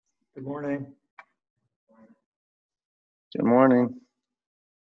Good morning. Good morning.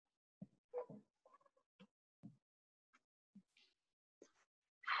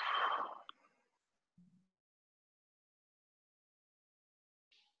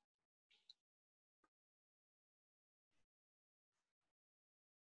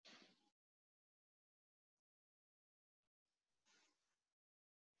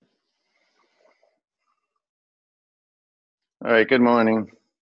 All right, good morning.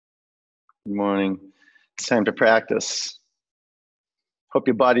 Good morning. It's time to practice. Hope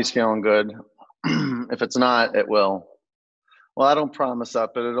your body's feeling good. If it's not, it will. Well, I don't promise that,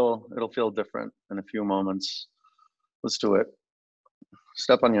 but it'll feel different in a few moments. Let's do it.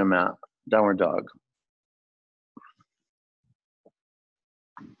 Step on your mat, downward dog.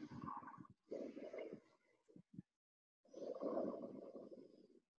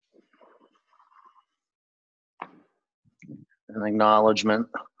 An acknowledgement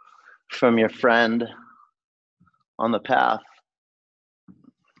from your friend on the path.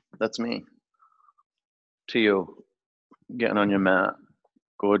 That's me. To you, getting on your mat.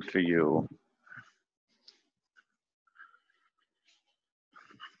 Good for you.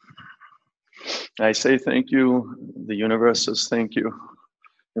 I say thank you. The universe says thank you.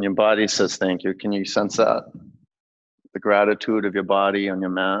 And your body says thank you. Can you sense that? The gratitude of your body on your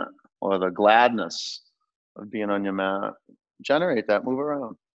mat, or the gladness of being on your mat. Generate that, move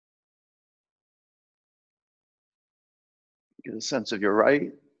around. Get a sense of your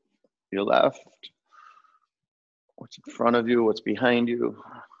right, your left, what's in front of you, what's behind you.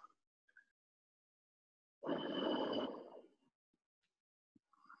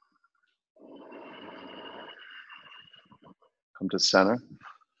 Come to center.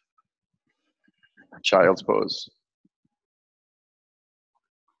 Child's pose.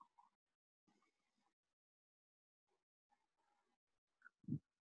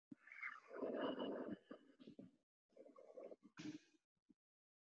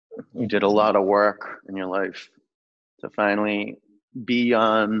 You did a lot of work in your life to finally be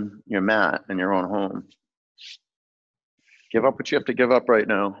on your mat in your own home. Give up what you have to give up right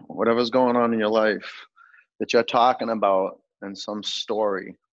now. Whatever's going on in your life that you're talking about in some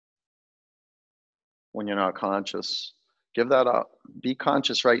story when you're not conscious. Give that up. Be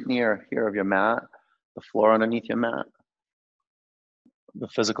conscious right near here of your mat, the floor underneath your mat, the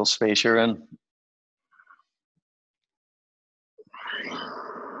physical space you're in.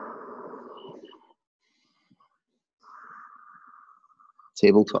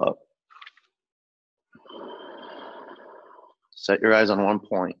 Tabletop. Set your eyes on one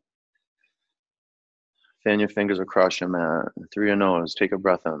point. Fan your fingers across your mat. Through your nose, take a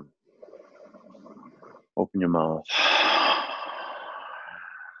breath in. Open your mouth.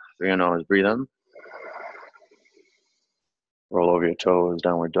 Through your nose, breathe in. Roll over your toes,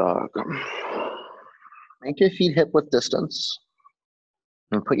 downward dog. Make your feet hip width distance.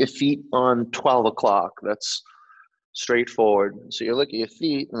 And put your feet on 12 o'clock. That's straight forward. So you look at your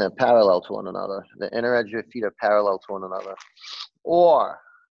feet and they're parallel to one another. The inner edge of your feet are parallel to one another. Or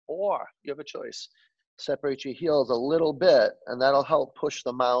you have a choice. Separate your heels a little bit, and that'll help push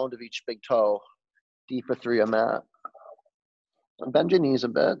the mound of each big toe deeper through your mat. And bend your knees a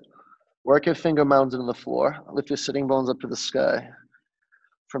bit. Work your finger mounds into the floor. Lift your sitting bones up to the sky.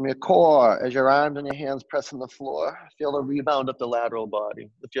 From your core, as your arms and your hands press on the floor, feel a rebound up the lateral body.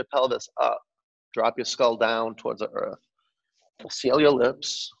 Lift your pelvis up. Drop your skull down towards the earth. Seal your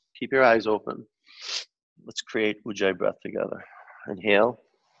lips. Keep your eyes open. Let's create Ujjayi breath together. Inhale.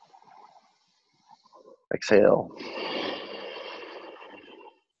 Exhale.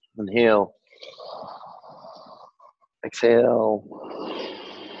 Inhale. Exhale.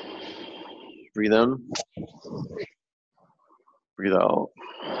 Breathe in. Breathe out.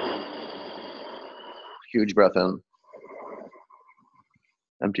 Huge breath in.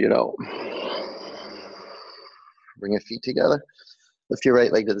 Empty it out. Bring your feet together. Lift your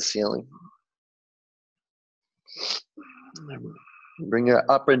right leg to the ceiling. Bring your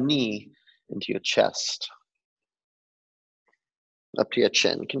upper knee into your chest. Up to your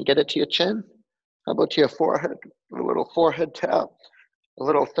chin. Can you get it to your chin? How about to your forehead? A little forehead tap. A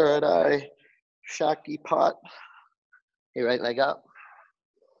little third eye. Shakti pot. Your right leg up.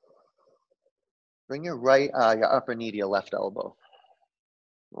 Bring your your upper knee to your left elbow.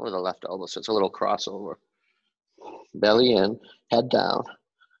 Over the left elbow, so it's a little crossover. Belly in, head down.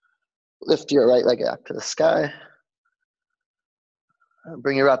 Lift your right leg up to the sky.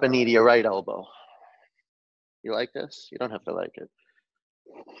 Bring your upper knee to your right elbow. You like this? You don't have to like it.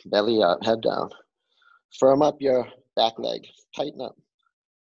 Belly up, head down. Firm up your back leg. Tighten up.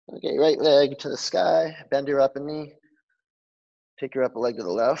 Okay, right leg to the sky. Bend your upper knee. Take your upper leg to the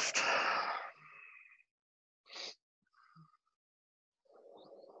left.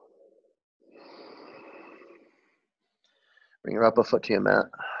 Bring your upper foot to your mat.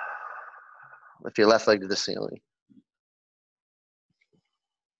 Lift your left leg to the ceiling.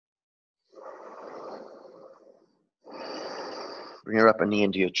 Bring your upper knee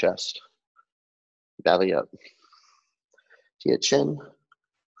into your chest. Belly up. To your chin,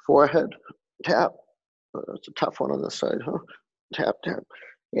 forehead, tap. It's a tough one on this side, huh? Tap, tap.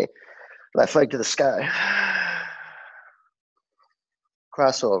 Okay. Left leg to the sky.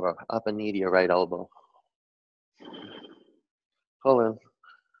 Crossover, upper knee to your right elbow. Pull in.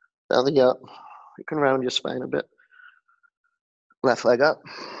 Belly up. You can round your spine a bit. Left leg up.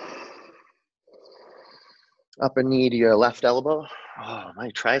 Upper knee to your left elbow. Oh, my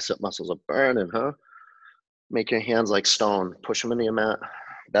tricep muscles are burning, huh? Make your hands like stone. Push them into your mat.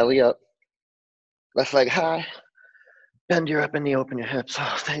 Belly up. Left leg high. Bend your upper knee, open your hips.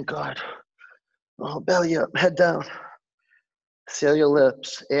 Oh, thank God. Oh, belly up, head down. Seal your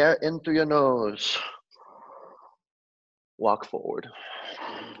lips. Air in through your nose. Walk forward.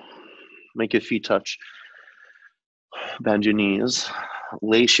 Make your feet touch. Bend your knees.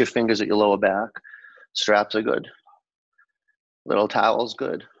 Lace your fingers at your lower back. Straps are good. Little towel's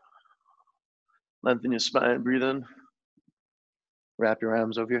good. Lengthen your spine, breathe in. Wrap your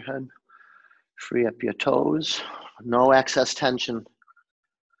arms over your head. Free up your toes. No excess tension.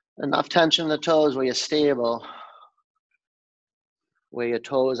 Enough tension in the toes where you're stable. Where your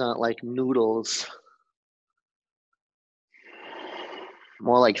toes aren't like noodles.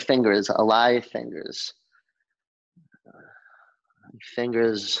 More like fingers, alive fingers.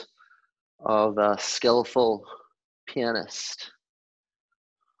 Fingers of a skillful pianist.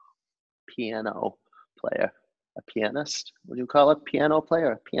 Piano player. A pianist? What do you call it? Piano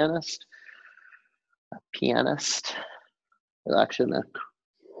player? A pianist? A pianist. Relax your neck.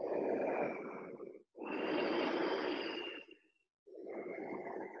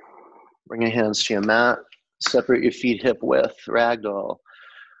 Bring your hands to your mat. Separate your feet hip width. Ragdoll.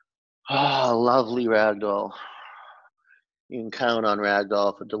 Oh, lovely ragdoll. You can count on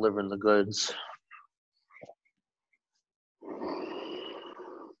ragdoll for delivering the goods.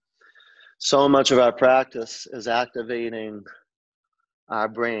 So much of our practice is activating our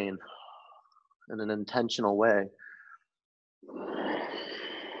brain in an intentional way.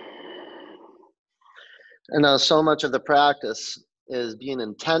 And now so much of the practice is being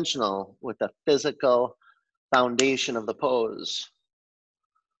intentional with the physical foundation of the pose.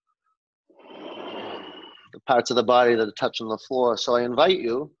 The parts of the body that are touching the floor. So I invite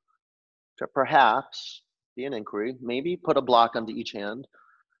you to perhaps be an inquiry, maybe put a block under each hand.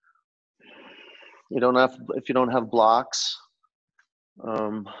 You don't have, if you don't have blocks.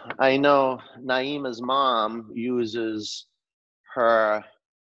 I know Naima's mom uses her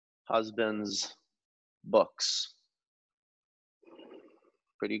husband's books.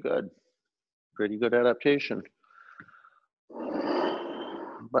 Pretty good adaptation.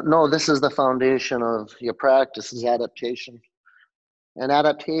 But no, this is the foundation of your practice, is adaptation. And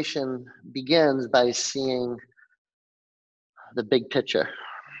adaptation begins by seeing the big picture.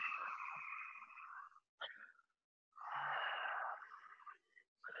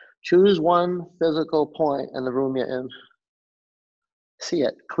 Choose one physical point in the room you're in. See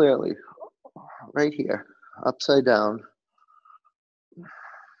it clearly, right here, upside down.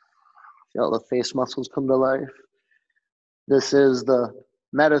 Feel the face muscles come to life. This is the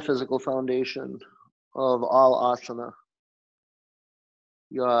metaphysical foundation of all asana.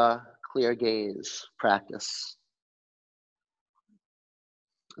 Your clear gaze practice.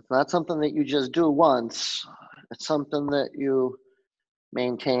 It's not something that you just do once. It's something that you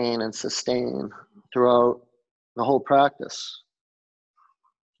maintain and sustain throughout the whole practice.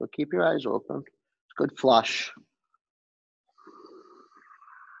 So keep your eyes open. Good flush.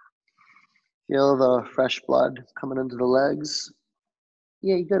 Feel the fresh blood coming into the legs.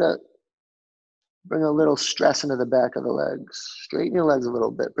 Yeah, you gotta bring a little stress into the back of the legs. Straighten your legs a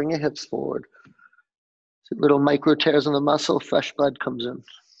little bit. Bring your hips forward. See little micro tears in the muscle, fresh blood comes in.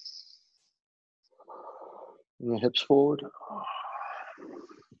 Bring your hips forward.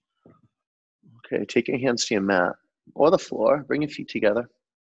 Okay, take your hands to your mat or the floor. Bring your feet together.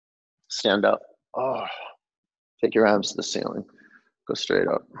 Stand up. Oh, take your arms to the ceiling. Go straight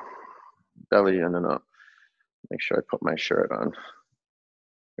up. Belly in and up. Make sure I put my shirt on.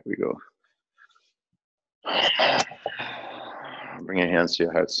 Here we go. Bring your hands to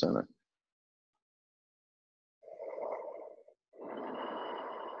your heart center.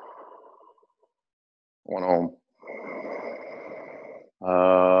 One home.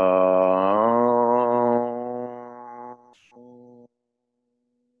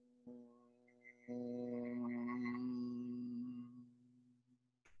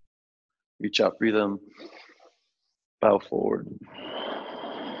 Reach up, breathe in, bow forward.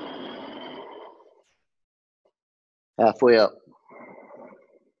 Halfway up,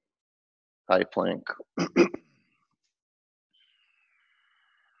 high plank.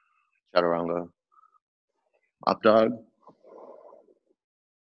 Chaturanga, up dog,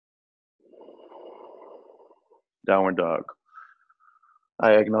 downward dog.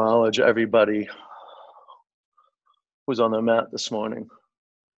 I acknowledge everybody who's on the mat this morning.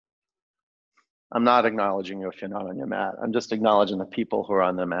 I'm not acknowledging you if you're not on your mat. I'm just acknowledging the people who are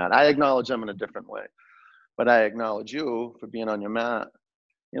on the mat. I acknowledge them in a different way, but I acknowledge you for being on your mat.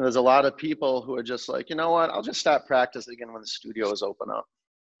 You know, there's a lot of people who are just like, you know what, I'll just start practicing again when the studios open up.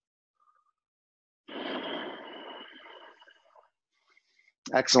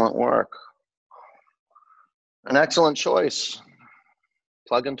 Excellent work. An excellent choice.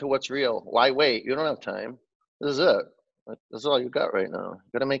 Plug into what's real. Why wait? You don't have time. This is it. This is all you got right now.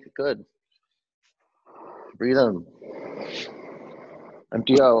 You gotta make it good. Breathe in.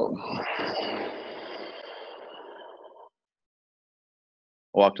 Empty out.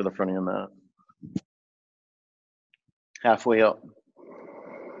 Walk to the front of your mat. Halfway up.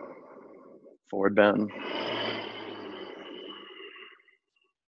 Forward bend.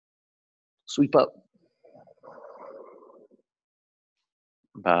 Sweep up.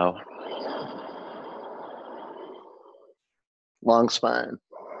 Bow. Long spine.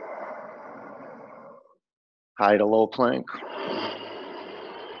 High to low plank.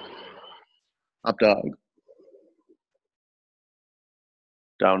 Up dog.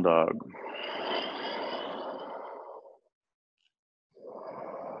 Down dog.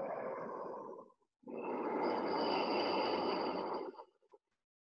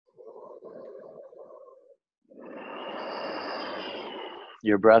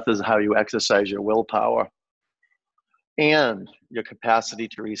 Your breath is how you exercise your willpower and your capacity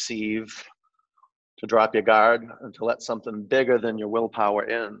to receive, to drop your guard, and to let something bigger than your willpower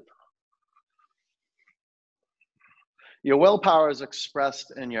in. Your willpower is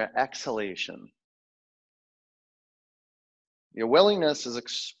expressed in your exhalation. Your willingness is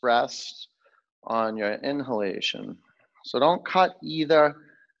expressed on your inhalation. So don't cut either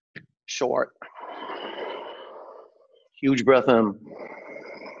short. Huge breath in.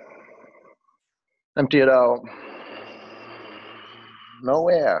 Empty it out.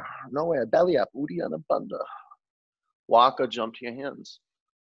 Nowhere. Belly up. Uddiyana Bandha. Walk or jump to your hands.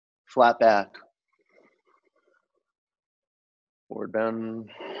 Flat back. Forward bend.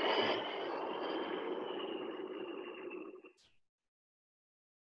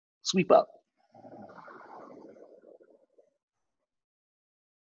 Sweep up.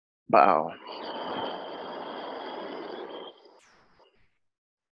 Bow.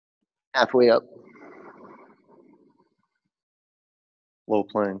 Halfway up. Low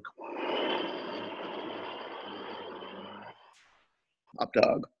plank. Up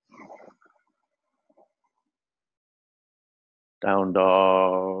dog. Down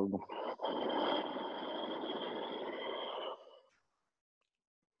dog.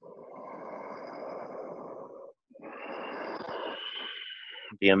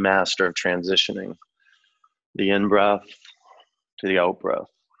 Be a master of transitioning the in-breath to the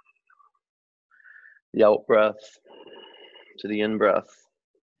out-breath. The out-breath to the in-breath.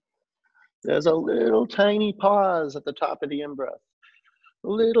 There's a little tiny pause at the top of the in-breath. A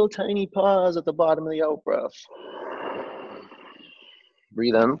little tiny pause at the bottom of the out-breath.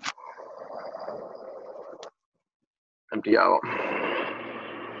 Breathe in. Empty out.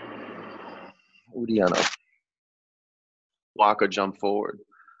 Uddiyana. Walk or jump forward.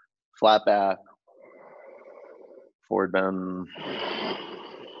 Flat back. Forward bend.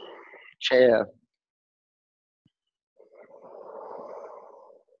 Chair.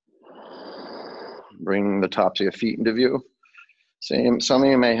 Bring the tops of your feet into view. Some of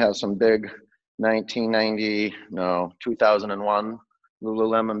you may have some big 2001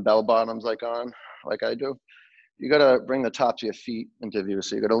 Lululemon bell bottoms like I do. You gotta bring the tops of your feet into view.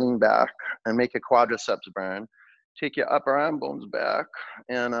 So you gotta lean back and make your quadriceps burn. Take your upper arm bones back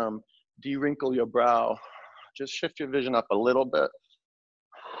and de-wrinkle your brow. Just shift your vision up a little bit.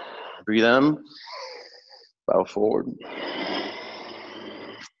 Breathe in, bow forward.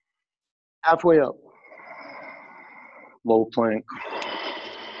 Halfway up. Low plank.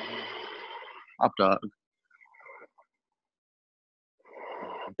 Up dog.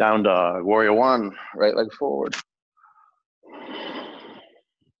 Down dog. Warrior one, right leg forward.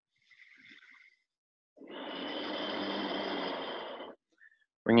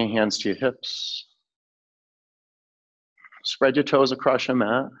 Bring your hands to your hips. Spread your toes across your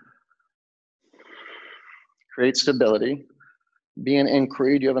mat. Create stability. Be in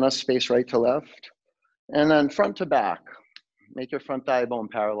inquiry. Do you have enough space right to left? And then front to back. Make your front thigh bone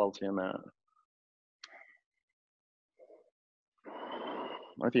parallel to your mat.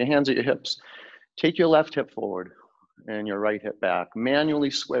 With your hands at your hips, take your left hip forward and your right hip back. Manually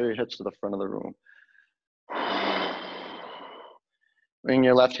square your hips to the front of the room. Bring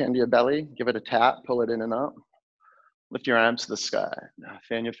your left hand to your belly, give it a tap, pull it in and up. Lift your arms to the sky.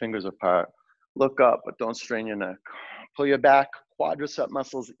 Fan your fingers apart. Look up, but don't strain your neck. Pull your back quadricep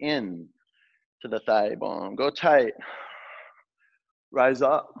muscles in to the thigh bone. Go tight. Rise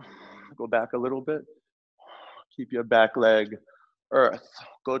up. Go back a little bit. Keep your back leg earth.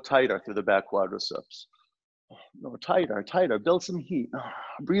 Go tighter through the back quadriceps. No, tighter, tighter. Build some heat.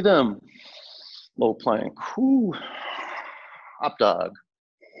 Breathe in. Low plank. Whew. Up dog.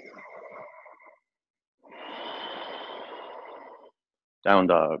 Down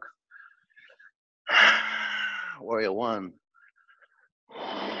dog. Warrior one.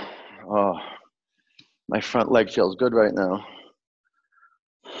 Oh, my front leg feels good right now.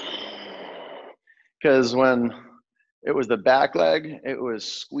 Because when it was the back leg, it was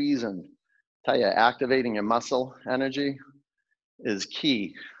squeezing. Tell you, activating your muscle energy is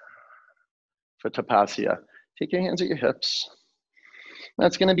key for Tapasya. Take your hands at your hips.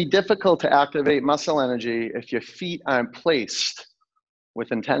 That's going to be difficult to activate muscle energy if your feet aren't placed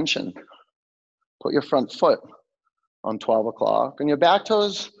with intention. Put your front foot on 12 o'clock and your back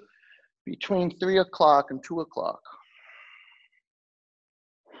toes between 3 o'clock and 2 o'clock.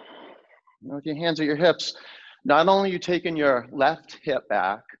 With your hands at your hips, not only are you taking your left hip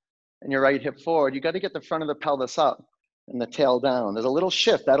back and your right hip forward, you got to get the front of the pelvis up and the tail down. There's a little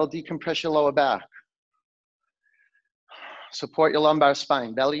shift that'll decompress your lower back. Support your lumbar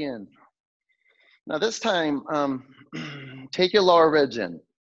spine, belly in. Now this time, take your lower ribs in.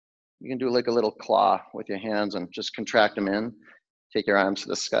 You can do like a little claw with your hands and just contract them in. Take your arms to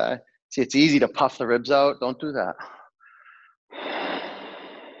the sky. See, it's easy to puff the ribs out. Don't do that.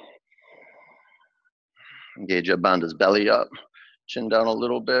 Engage your bandha's belly up. Chin down a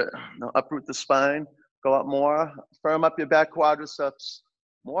little bit. Now uproot the spine. Go up more. Firm up your back quadriceps.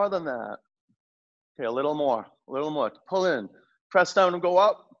 More than that. Okay, a little more. A little more. Pull in. Press down and go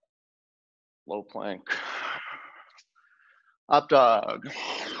up. Low plank. Up dog.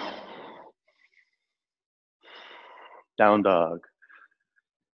 Down dog.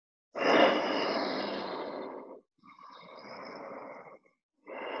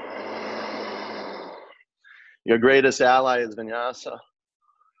 Your greatest ally is vinyasa.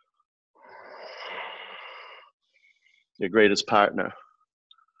 Your greatest partner.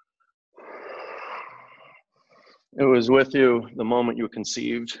 It was with you the moment you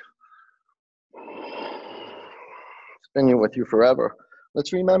conceived. It's been with you forever.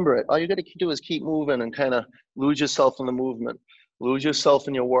 Let's remember it. All you got to do is keep moving and kind of lose yourself in the movement. Lose yourself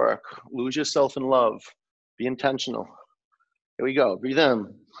in your work. Lose yourself in love. Be intentional. Here we go. Breathe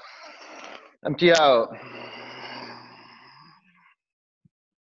in. Empty out.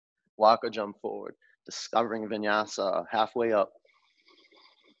 Walk or jump forward. Discovering vinyasa. Halfway up.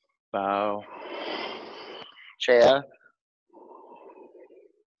 Bow. Chair.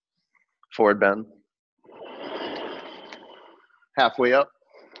 Forward bend. Halfway up.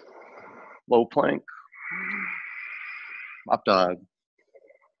 Low plank. Up dog.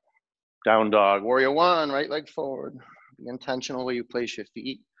 Down dog. Warrior one. Right leg forward. Be intentional where you place your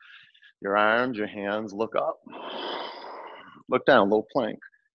feet, your arms, your hands. Look up. Look down. Low plank.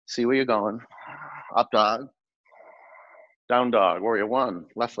 See where you're going. Up dog. Down dog. Warrior one.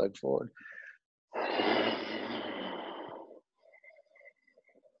 Left leg forward.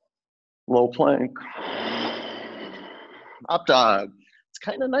 Low plank. Up dog. It's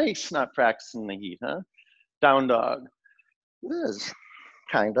kind of nice not practicing the heat, huh? Down dog. It is.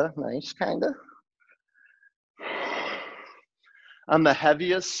 Kind of nice, kind of. I'm the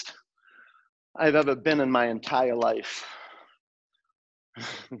heaviest I've ever been in my entire life.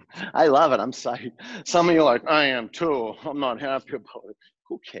 I love it. I'm sorry. Some of you are like, I am too. I'm not happy about it.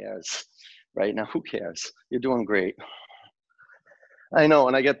 Who cares? Right now, who cares? You're doing great. I know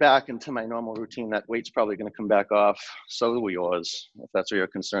when I get back into my normal routine, that weight's probably going to come back off. So will yours, if that's what you're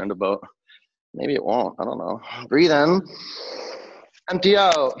concerned about. Maybe it won't. I don't know. Breathe in. Empty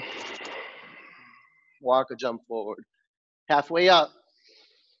out. Walk or jump forward. Halfway up.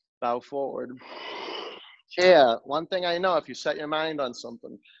 Bow forward. Chair. One thing I know, if you set your mind on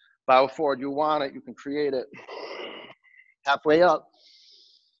something, bow forward. You want it, you can create it. Halfway up.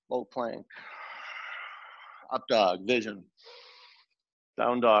 Low plank. Up dog. Vision.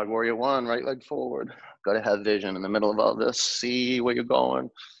 Down dog. Warrior one. Right leg forward. Got to have vision in the middle of all this. See where you're going.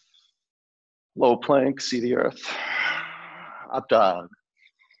 Low plank, see the earth. Up dog.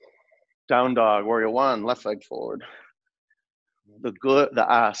 Down dog, warrior one, left leg forward.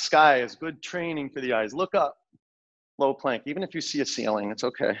 The sky is good training for the eyes. Look up, low plank. Even if you see a ceiling, it's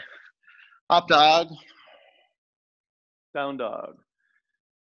okay. Up dog, down dog.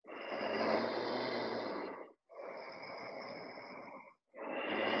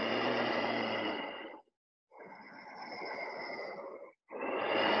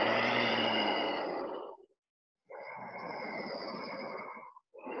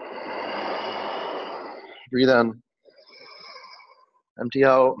 Breathe in. Empty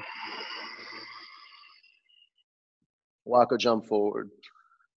out. Walk or jump forward.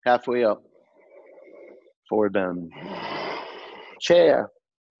 Halfway up. Forward bend. Chair.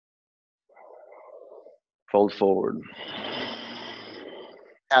 Fold forward.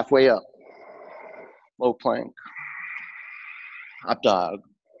 Halfway up. Low plank. Up dog.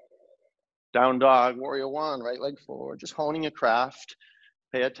 Down dog, warrior one, right leg forward. Just honing your craft.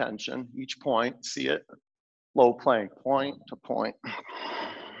 Pay attention. Each point, see it. Low plank, point to point.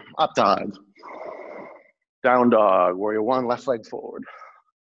 Up dog. Down dog, warrior one, left leg forward.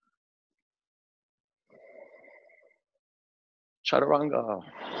 Chaturanga.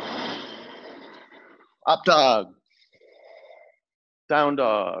 Up dog. Down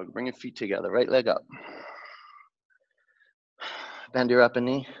dog. Bring your feet together, right leg up. Bend your upper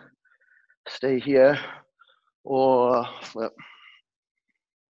knee. Stay here or flip.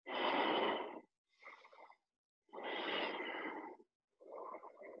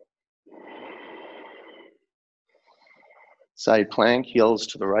 Side plank, heels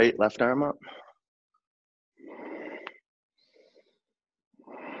to the right, left arm up.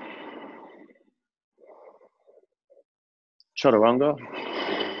 Chaturanga.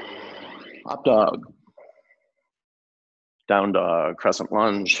 Up dog. Down dog, crescent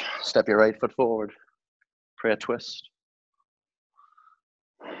lunge. Step your right foot forward. Prayer twist.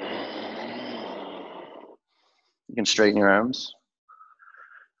 You can straighten your arms.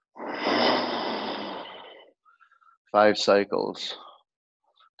 5 cycles.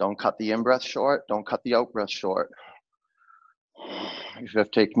 Don't cut the in-breath short. Don't cut the out-breath short. If you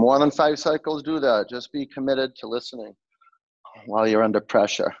have to take more than 5 cycles, do that. Just be committed to listening while you're under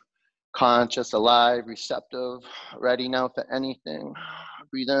pressure. Conscious, alive, receptive, ready now for anything.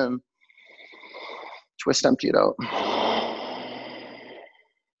 Breathe in. Twist, empty it out.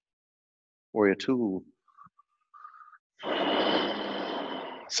 Warrior two.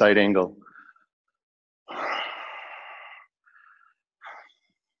 Side angle.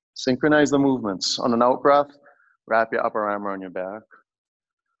 Synchronize the movements. On an out breath, wrap your upper arm around your back.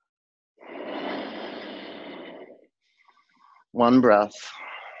 One breath,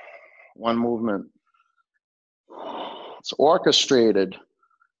 one movement. It's orchestrated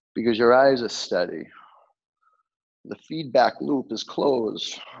because your eyes are steady. The feedback loop is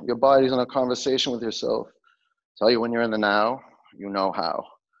closed. Your body's in a conversation with yourself. Tell you when you're in the now, you know how.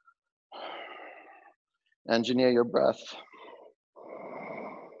 Engineer your breath.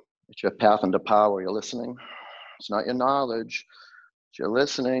 It's your path into power. You're listening. It's not your knowledge. It's your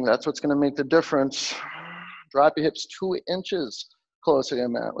listening. That's what's going to make the difference. Drop your hips 2 inches closer to your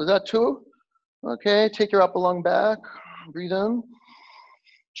mat. Was that 2? Okay, take your upper lung back. Breathe in.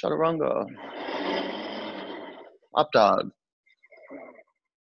 Chaturanga. Up dog.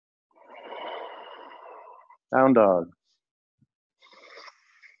 Down dog.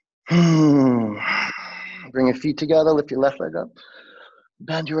 Bring your feet together. Lift your left leg up.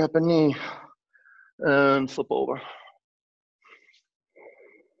 Bend your upper knee. And flip over.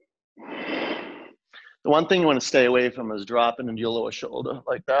 The one thing you want to stay away from is dropping into your lower shoulder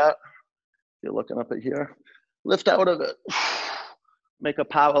like that. You're looking up at here. Lift out of it. Make a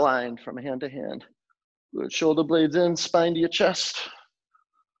power line from hand to hand. Good. Shoulder blades in, spine to your chest.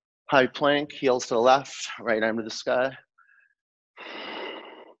 High plank, heels to the left, right arm to the sky.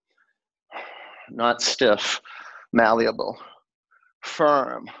 Not stiff, malleable,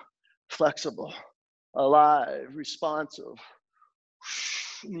 firm, flexible, alive, responsive.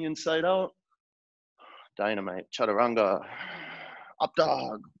 From the inside out. Dynamite, chaturanga, up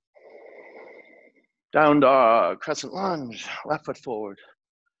dog, down dog, crescent lunge, left foot forward.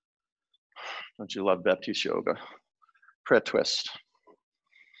 Don't you love Baptiste yoga? Prayer twist.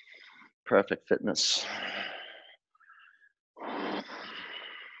 Perfect fitness.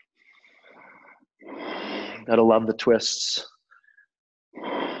 Gotta love the twists.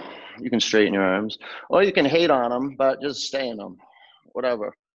 You can straighten your arms, or you can hate on them, but just stay in them,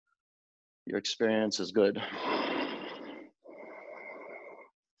 whatever. Your experience is good.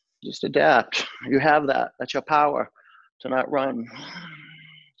 Just adapt. You have that. That's your power to not run.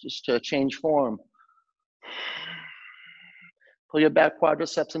 just to change form. Pull your back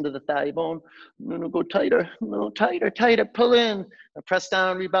quadriceps into the thigh bone. No, go tighter. No, tighter, tighter. Pull in. And press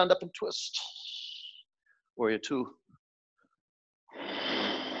down, rebound up and twist. Warrior two.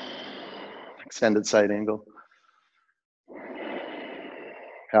 Extended side angle.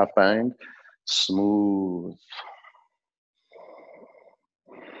 Half bind. Smooth.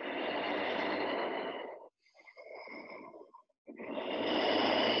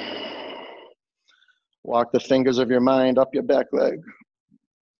 Walk the fingers of your mind up your back leg.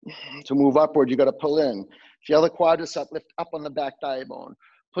 To move upward, you got to pull in. Feel the quadricep lift up on the back thigh bone.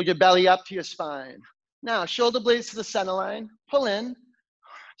 Pull your belly up to your spine. Now, shoulder blades to the center line. Pull in.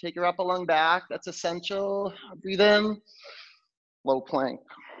 Take your upper lung back. That's essential. Breathe in. Low plank.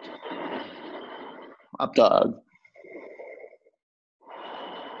 Up dog.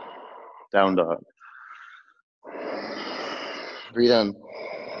 Down dog. Breathe in.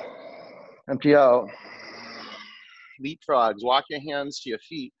 Empty out. Leapfrogs. Walk your hands to your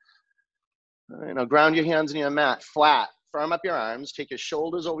feet. Now ground your hands in your mat flat. Firm up your arms. Take your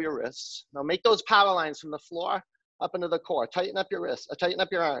shoulders over your wrists. Now make those power lines from the floor up into the core. Tighten up your wrists. Tighten up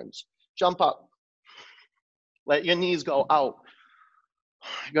your arms. Jump up. Let your knees go out.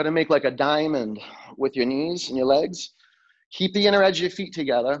 You got to make like a diamond with your knees and your legs. Keep the inner edge of your feet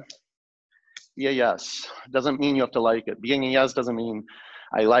together. Be a yes. Doesn't mean you have to like it. Being a yes doesn't mean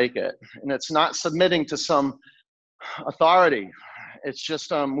I like it. And it's not submitting to some authority. It's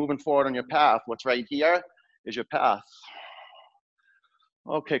just moving forward on your path. What's right here is your path.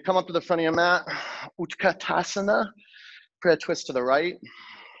 Okay, come up to the front of your mat. Utkatasana. Prayer twist to the right.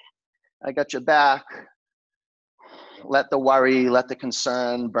 I got your back. Let the worry, let the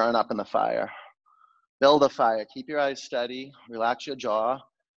concern burn up in the fire. Build a fire. Keep your eyes steady. Relax your jaw.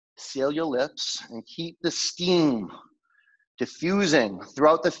 Seal your lips and keep the steam diffusing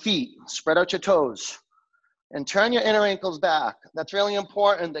throughout the feet. Spread out your toes and turn your inner ankles back. That's really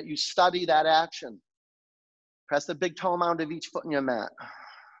important that you study that action. Press the big toe mound of each foot in your mat.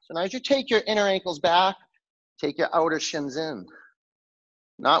 So now as you take your inner ankles back, take your outer shins in.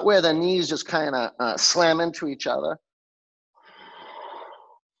 Not where the knees just kind of slam into each other.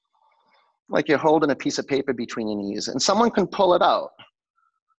 Like you're holding a piece of paper between your knees. And someone can pull it out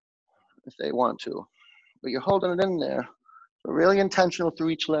if they want to. But you're holding it in there. So really intentional through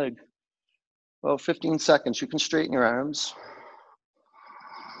each leg. About 15 seconds. You can straighten your arms.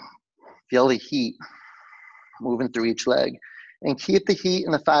 Feel the heat moving through each leg. And keep the heat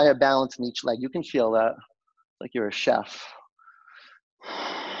and the fire balance in each leg. You can feel that like you're a chef.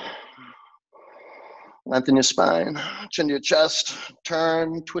 Lengthen your spine. Chin to your chest.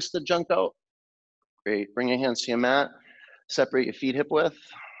 Turn. Twist the junk out. Great. Bring your hands to your mat. Separate your feet hip width.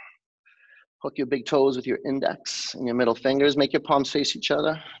 Hook your big toes with your index and your middle fingers. Make your palms face each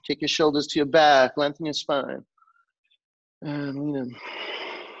other. Take your shoulders to your back. Lengthen your spine. And lean in.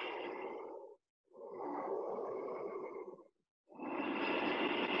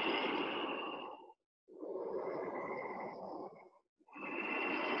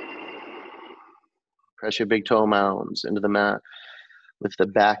 Press your big toe mounds into the mat. Lift the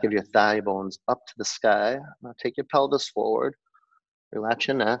back of your thigh bones up to the sky. Now take your pelvis forward. Relax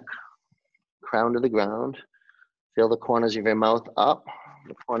your neck. Crown to the ground. Feel the corners of your mouth up.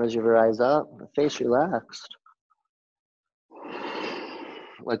 The corners of your eyes up. The face relaxed.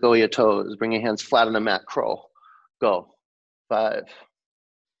 Let go of your toes. Bring your hands flat on the mat. Crow. Go. 5.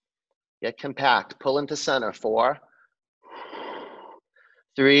 Get compact. Pull into center. 4.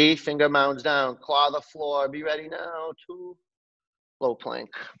 3. Finger mounds down. Claw the floor. Be ready now. 2. Low plank.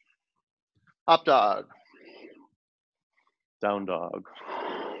 Up dog. Down dog.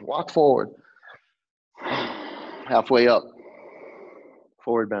 Walk forward. Halfway up.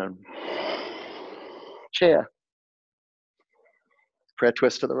 Forward bend. Chair. Prayer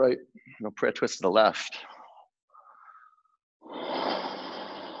twist to the right. No, prayer twist to the left.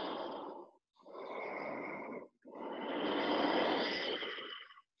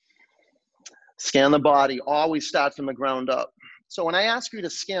 Scan the body. Always start from the ground up. So when I ask you to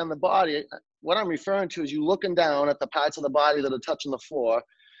scan the body, what I'm referring to is you looking down at the parts of the body that are touching the floor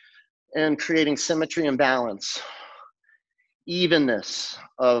and creating symmetry and balance, evenness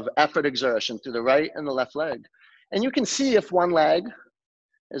of effort exertion through the right and the left leg. And you can see if one leg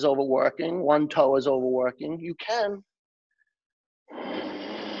is overworking, one toe is overworking. You can.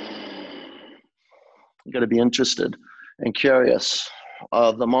 You got to be interested and curious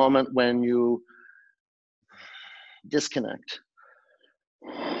of the moment when you disconnect.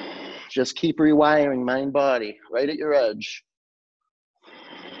 Just keep rewiring mind body right at your edge.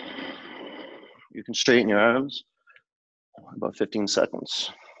 You can straighten your arms. About 15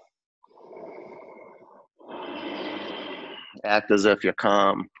 seconds. Act as if you're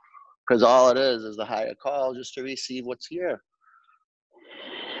calm, because all it is the higher call just to receive what's here.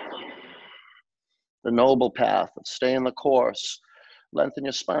 The noble path of staying the course. Lengthen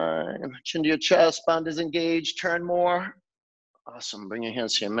your spine, chin to your chest, spine is engaged, turn more. Awesome, bring your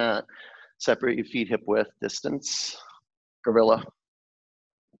hands to your mat. Separate your feet hip width distance. Gorilla.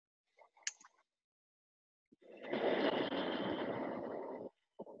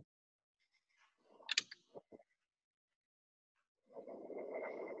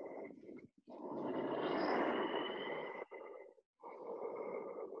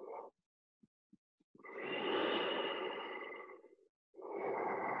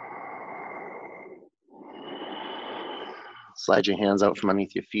 Slide your hands out from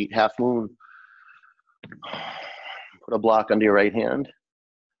underneath your feet, half moon. Put a block under your right hand.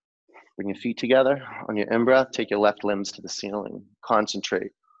 Bring your feet together. On your in-breath, take your left limbs to the ceiling.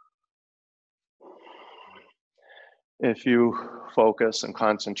 Concentrate. If you focus and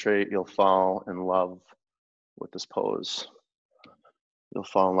concentrate, you'll fall in love with this pose. You'll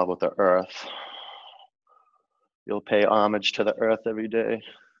fall in love with the earth. You'll pay homage to the earth every day.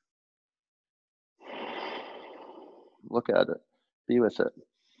 Look at it. Be with it.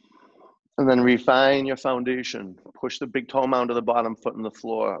 And then refine your foundation. Push the big toe mound to the bottom foot in the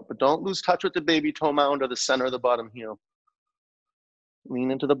floor. But don't lose touch with the baby toe mound or the center of the bottom heel.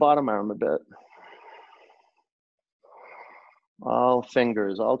 Lean into the bottom arm a bit. All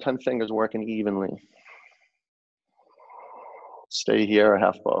fingers, all 10 fingers working evenly. Stay here,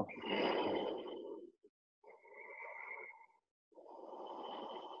 half bow.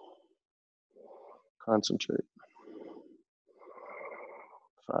 Concentrate.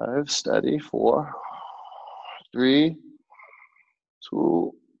 5, steady, 4, 3,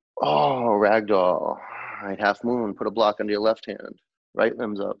 2, oh, ragdoll. All right, half moon, put a block under your left hand. Right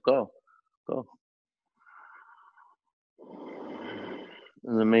limbs up, go, go.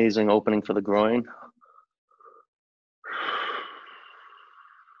 An amazing opening for the groin.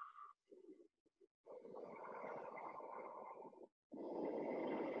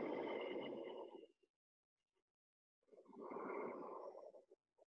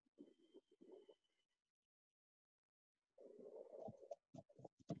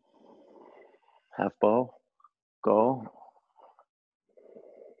 Half bow, go.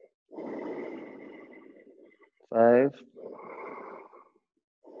 5,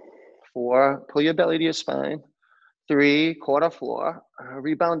 4, pull your belly to your spine. 3, quarter floor,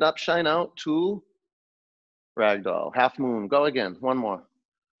 rebound up, shine out. 2, ragdoll, half moon, go again, one more.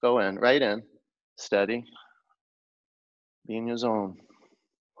 Go in, right in, steady. Be in your zone.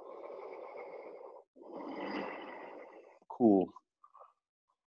 Cool.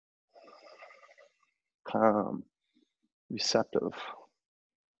 Calm. Receptive.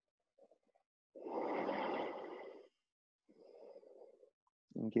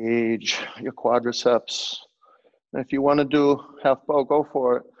 Engage your quadriceps. And if you want to do half bow, go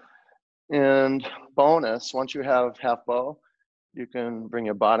for it. And bonus, once you have half bow, you can bring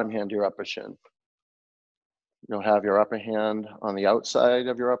your bottom hand to your upper shin. You'll have your upper hand on the outside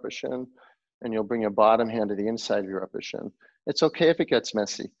of your upper shin, and you'll bring your bottom hand to the inside of your upper shin. It's okay if it gets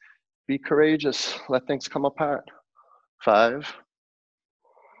messy. Be courageous. Let things come apart. 5,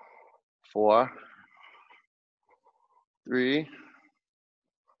 4, 3,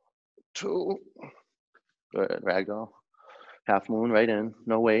 2. Good. Ragdoll. Half moon, right in.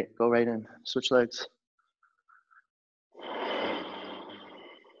 No weight. Go right in. Switch legs.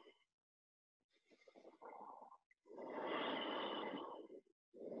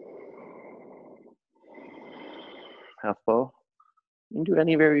 Half bow. You can do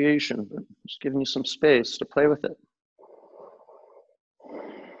any variation, but just giving you some space to play with it.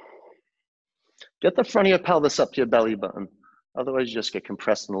 Get the front of your pelvis up to your belly button. Otherwise, you just get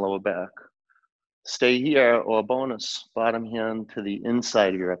compressed in the lower back. Stay here, or bonus, bottom hand to the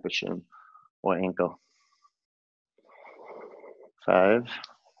inside of your upper shin or ankle. 5,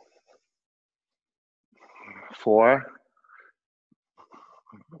 4,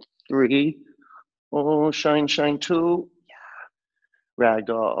 3, oh, shine, shine, 2. Yeah.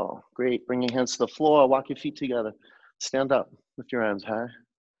 Ragdoll. Great. Bring your hands to the floor. Walk your feet together. Stand up. Lift your arms high.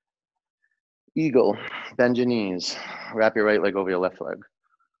 Eagle. Bend your knees. Wrap your right leg over your left leg.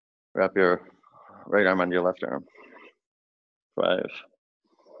 Wrap your right arm under your left arm. 5,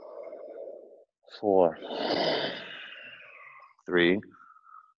 4, 3,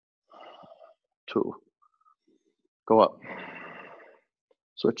 2. Go up.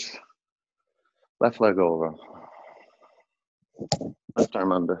 Switch. Left leg over. Left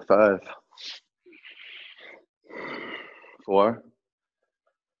arm under. 5, 4,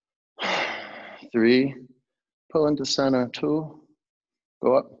 3, Pull into center, 2.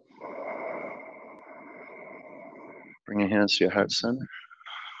 Go up. Bring your hands to your heart center.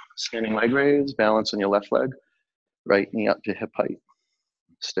 Standing leg raise, balance on your left leg. Right knee up to hip height.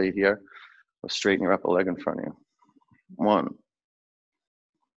 Stay here. Or straighten your upper leg in front of you. 1,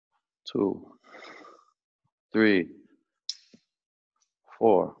 2, 3,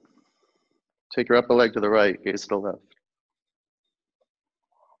 4. Take your upper leg to the right, gaze to the left.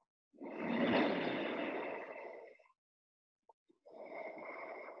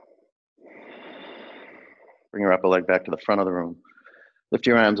 Bring your upper leg back to the front of the room. Lift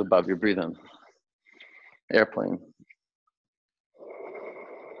your arms above you, breathe in. Airplane.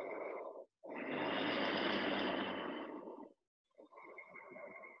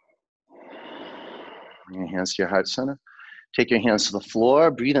 Bring your hands to your heart center. Take your hands to the floor,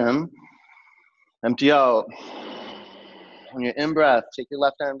 breathe in. Empty out. On your in-breath, take your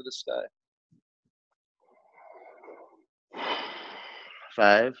left arm to the sky.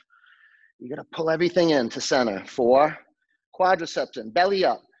 5. You're gonna pull everything in to center. 4, quadriceps in, belly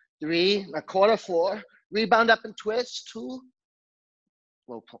up. 3, a quarter 4, rebound up and twist. 2,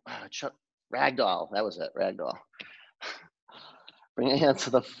 low pull, ragdoll, that was it, ragdoll. Bring your hands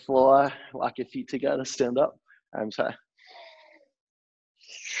to the floor, lock your feet together, stand up, arms high.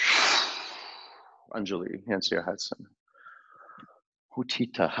 Anjali, hands to your heart center.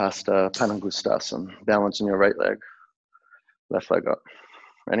 Utthita Hasta Padangusthasana, balance in your right leg, left leg up.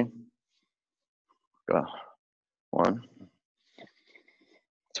 Ready? Go. 1,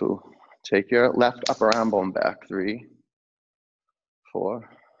 2. Take your left upper arm bone back. 3, 4.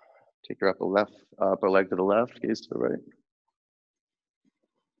 Take your upper leg to the left, gaze to the right.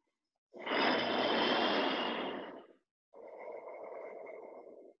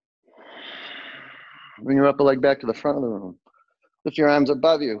 Bring your upper leg back to the front of the room. Lift your arms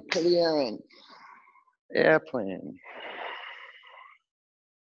above you. Pull the air in. Airplane.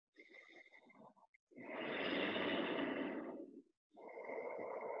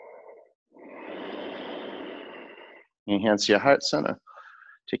 Your hands to your heart center.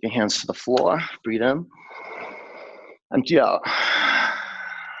 Take your hands to the floor. Breathe in. Empty out.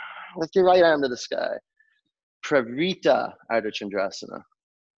 Lift your right arm to the sky. Pravrita Ardha Chandrasana.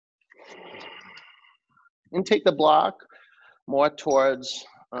 And take the block more towards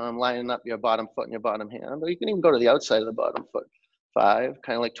lining up your bottom foot and your bottom hand. Or you can even go to the outside of the bottom foot. 5,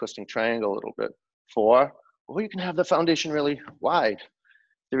 kind of like twisting triangle a little bit. 4, or you can have the foundation really wide.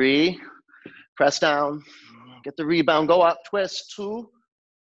 3, press down. Get the rebound, go up, twist. 2,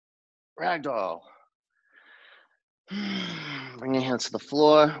 ragdoll. Bring your hands to the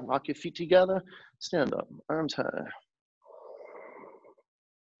floor, lock your feet together, stand up, arms high.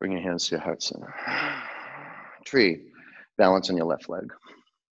 Bring your hands to your heart center. Tree, balance on your left leg.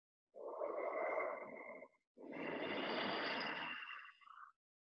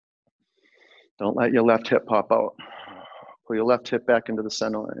 Don't let your left hip pop out. Pull your left hip back into the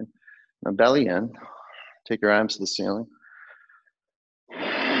center line. Now belly in, take your arms to the ceiling.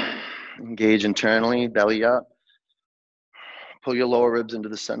 Engage internally, belly up. Pull your lower ribs into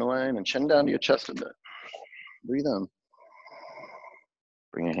the center line and chin down to your chest a bit. Breathe in.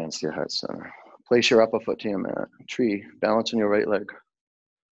 Bring your hands to your heart center. Place your upper foot to your mat. Tree, balance on your right leg.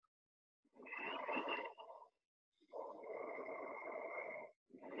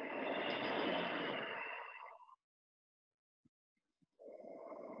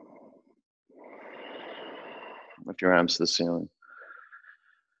 Lift your arms to the ceiling.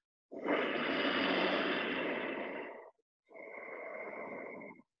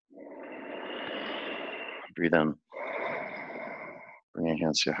 Breathe in. Bring your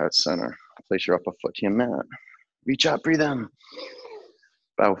hands to your heart center. Place your upper foot to your mat. Reach up, breathe in.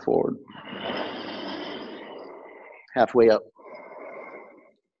 Bow forward. Halfway up.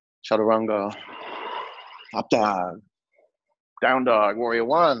 Chaturanga. Up dog. Down dog. Warrior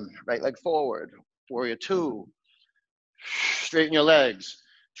 1. Right leg forward. Warrior 2. Straighten your legs.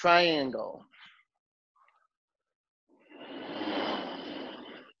 Triangle.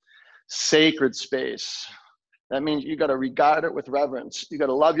 Sacred space. That means you got to regard it with reverence. You got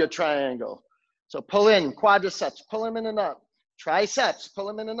to love your triangle. So pull in, quadriceps, pull them in and up. Triceps, pull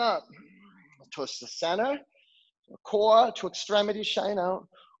them in and up. Twist the center, core to extremities, shine out.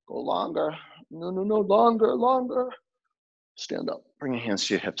 Go longer. No, longer. Stand up. Bring your hands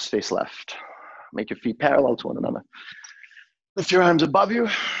to your hips, face left. Make your feet parallel to one another. Lift your arms above you.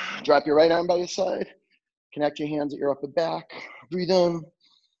 Drop your right arm by your side. Connect your hands at your upper back. Breathe in.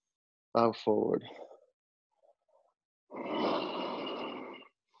 Bow forward.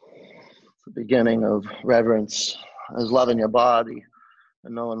 The beginning of reverence is loving your body,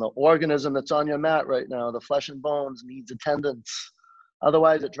 And knowing the organism that's on your mat right now, the flesh and bones, needs attendance.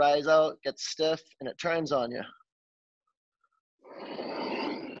 Otherwise, it dries out, gets stiff, and it turns on you.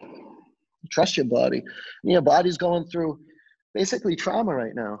 Trust your body. Your body's going through basically trauma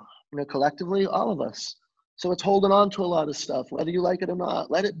right now. Collectively, all of us. So it's holding on to a lot of stuff, whether you like it or not.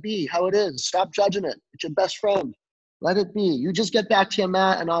 Let it be how it is. Stop judging it. It's your best friend. Let it be. You just get back to your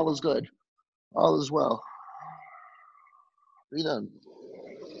mat and all is good. All is well. Breathe in.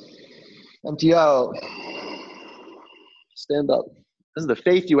 Empty out. Stand up. This is the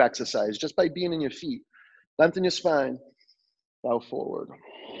faith you exercise just by being in your feet. Lengthen your spine. Bow forward.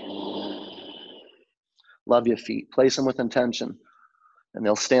 Love your feet. Place them with intention, and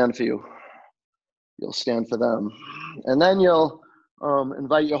they'll stand for you. You'll stand for them. And then you'll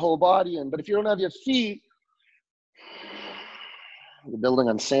invite your whole body in. But if you don't have your feet, you're building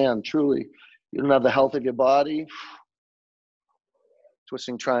on sand, truly. You don't have the health of your body.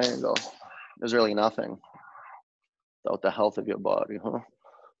 Twisting triangle. There's really nothing without the health of your body, huh?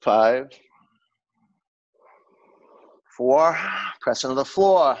 5, 4, press into the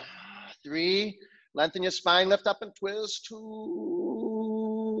floor. 3, lengthen your spine, lift up and twist.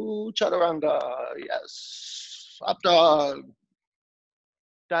 2, chaturanga, yes. Up dog.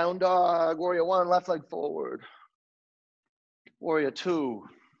 Down dog, warrior 1, left leg forward. Warrior 2.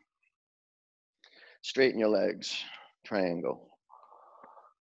 Straighten your legs, triangle.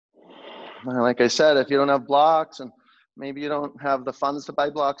 Like I said, if you don't have blocks and maybe you don't have the funds to buy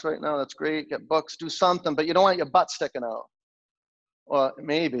blocks right now, that's great. Get books, do something, but you don't want your butt sticking out. Or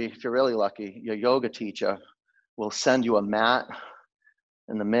maybe, if you're really lucky, your yoga teacher will send you a mat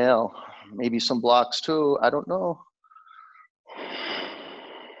in the mail. Maybe some blocks too, I don't know.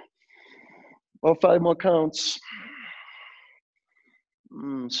 Well, 5 more counts.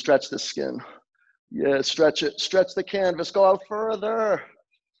 Stretch the skin. Yeah, stretch it. Stretch the canvas. Go out further.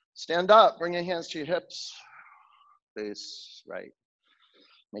 Stand up. Bring your hands to your hips. Face right.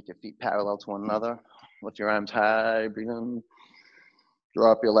 Make your feet parallel to one another. Lift your arms high. Breathe in.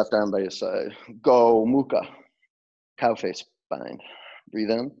 Drop your left arm by your side. Go mukha. Cow face bind.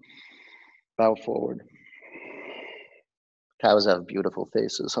 Breathe in. Bow forward. Cows have beautiful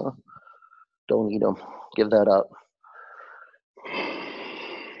faces, huh? Don't eat them. Give that up.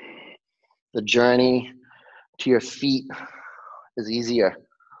 The journey to your feet is easier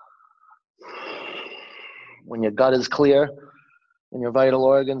when your gut is clear and your vital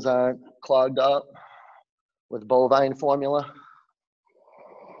organs aren't clogged up with bovine formula.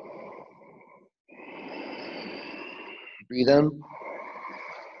 Breathe in.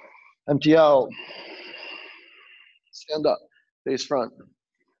 Empty out. Stand up. Face front.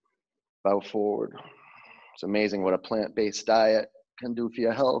 Bow forward. It's amazing what a plant-based diet can do for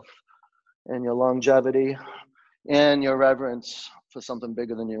your health and your longevity and your reverence for something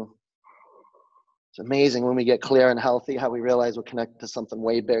bigger than you. It's amazing when we get clear and healthy how we realize we're connected to something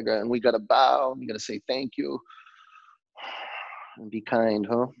way bigger, and we got to bow, we got to say thank you and be kind,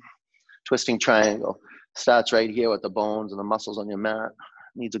 huh? Twisting triangle starts right here with the bones and the muscles on your mat.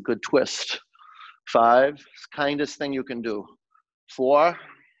 Needs a good twist. 5, kindest thing you can do. 4,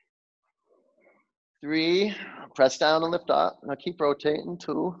 3, press down and lift up. Now keep rotating.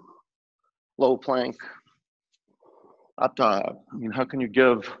 2, low plank. Up dog. I mean, how can you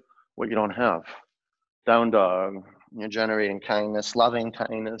give what you don't have? Down dog. You're generating kindness, loving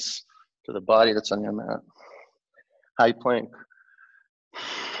kindness to the body that's on your mat. High plank.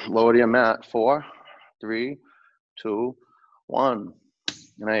 Lower to your mat. 4, 3, 2, 1.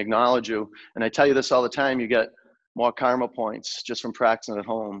 And I acknowledge you. And I tell you this all the time, you get more karma points just from practicing at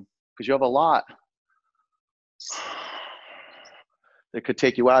home because you have a lot that could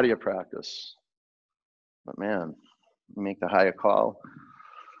take you out of your practice. But man, you make the higher call.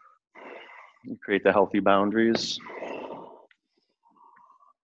 You create the healthy boundaries.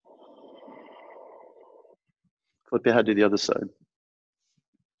 Flip your head to the other side.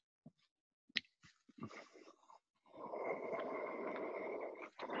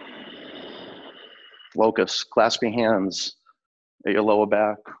 Locust, clasp your hands at your lower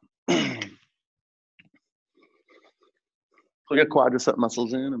back. Pull your quadricep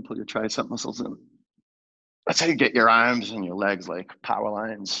muscles in and pull your tricep muscles in. That's how you get your arms and your legs like power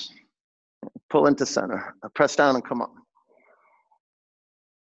lines. Pull into center. Press down and come up.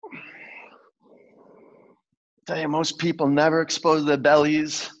 I tell you, most people never expose their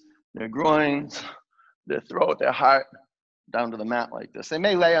bellies, their groins, their throat, their heart down to the mat like this. They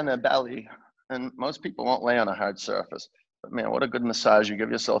may lay on their belly, and most people won't lay on a hard surface. But man, what a good massage you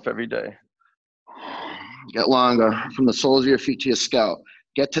give yourself every day. Get longer from the soles of your feet to your scalp.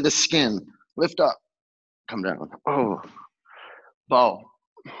 Get to the skin. Lift up. Come down. Oh. Bow.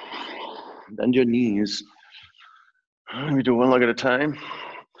 Bend your knees. We do one leg at a time.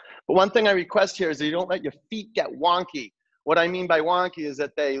 But one thing I request here is that you don't let your feet get wonky. What I mean by wonky is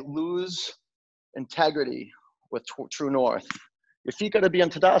that they lose integrity with true north. Your feet got to be in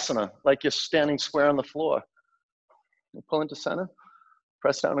Tadasana, like you're standing square on the floor. You pull into center,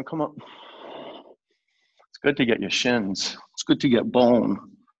 press down and come up. It's good to get your shins. It's good to get bone.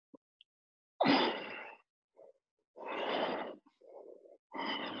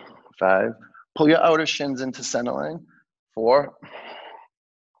 5, pull your outer shins into center line. 4,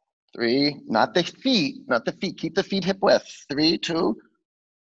 3, not the feet, keep the feet hip width. 3, 2,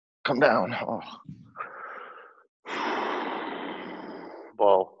 come down. Oh.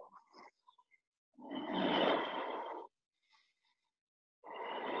 Ball.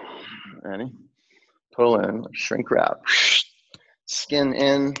 Ready? Pull in, shrink wrap. Skin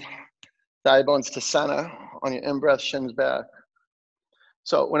in, thigh bones to center. On your in-breath, shins back.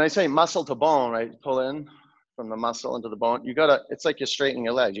 So when I say muscle to bone, right, pull in from the muscle into the bone, you gotta, it's like you're straightening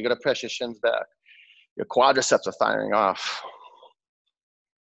your legs. You gotta press your shins back. Your quadriceps are firing off.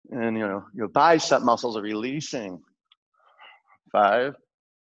 And you know, your bicep muscles are releasing. 5,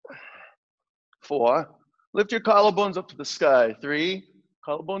 4, lift your collarbones up to the sky. 3,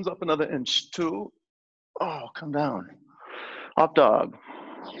 collarbones up another inch. 2, oh, come down. Up dog.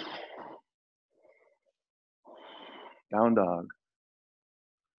 Down dog.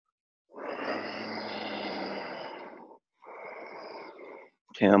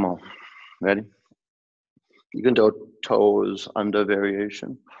 Camel. Ready? You can do toes under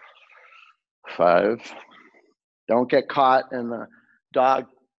variation. 5. Don't get caught in the dog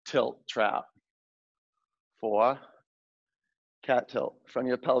tilt trap. 4, cat tilt. Front of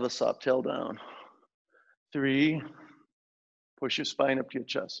your pelvis up, tail down. 3, push your spine up to your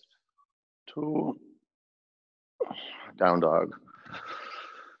chest. 2, down dog.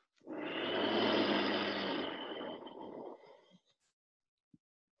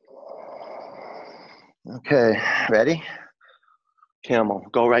 Okay, ready? Camel,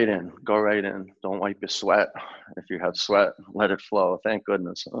 go right in, go right in. Don't wipe your sweat. If you have sweat, let it flow. Thank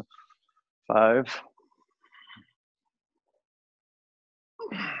goodness. 5,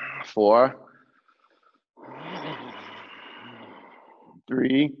 4,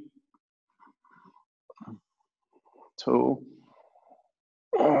 3, 2,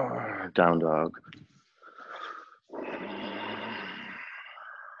 down dog.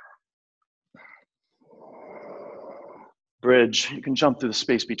 Bridge, you can jump through the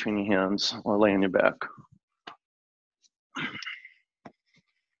space between your hands or lay on your back.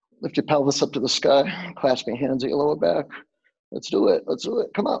 Lift your pelvis up to the sky, clasp your hands at your lower back. Let's do it, let's do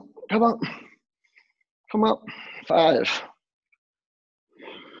it. Come up, come up, come up. 5,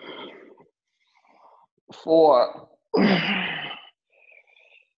 4,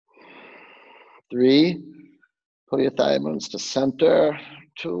 3, pull your thigh bones to center.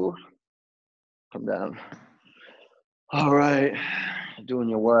 2, come down. All right, you're doing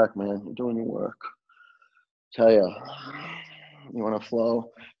your work, man. You're doing your work. Tell you, you want to flow,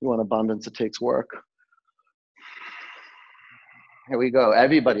 you want abundance, it takes work. Here we go.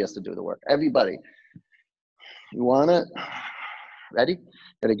 Everybody has to do the work. Everybody. You want it? Ready?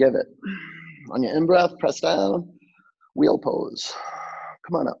 Gotta give it. On your in-breath, press down. Wheel pose.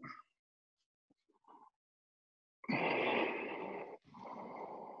 Come on up.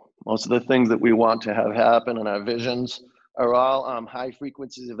 Most of the things that we want to have happen in our visions are all high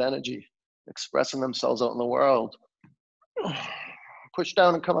frequencies of energy expressing themselves out in the world. Push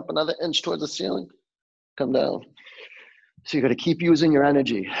down and come up another inch towards the ceiling. Come down. So you got to keep using your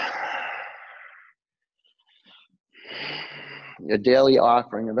energy. Your daily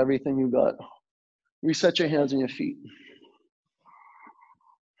offering of everything you got. Reset your hands and your feet.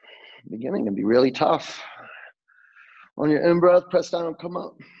 Beginning can be really tough. On your in-breath, press down and come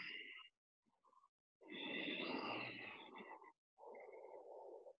up.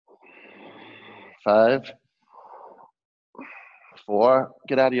 5, 4,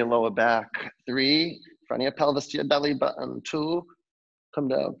 get out of your lower back. 3, front of your pelvis to your belly button. 2, come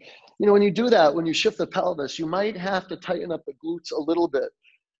down. You know, when you do that, when you shift the pelvis, you might have to tighten up the glutes a little bit.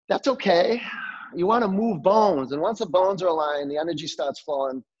 That's okay. You want to move bones. And once the bones are aligned, the energy starts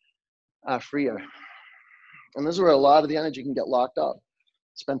flowing freer. And this is where a lot of the energy can get locked up.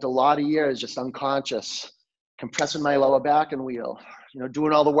 Spent a lot of years just unconscious, compressing my lower back and wheel, you know,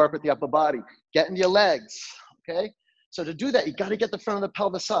 doing all the work with the upper body, getting your legs, okay? So to do that, you got to get the front of the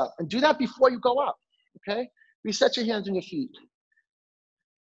pelvis up and do that before you go up, okay? Reset your hands and your feet.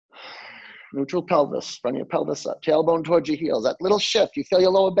 Neutral pelvis, front of your pelvis up, tailbone towards your heels. That little shift, you feel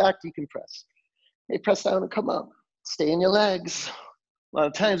your lower back decompress. Hey, press down and come up. Stay in your legs. A lot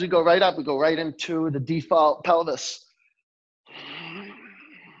of times we go right up, we go right into the default pelvis.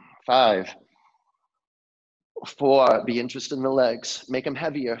 5, 4, be interested in the legs. Make them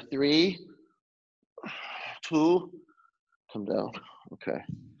heavier. 3, 2, come down. Okay.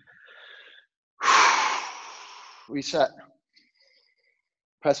 Reset.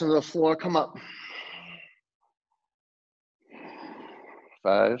 Press into the floor, come up.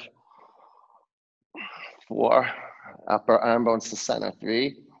 5, 4, upper arm bones to center.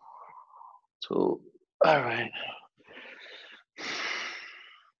 3, 2, all right.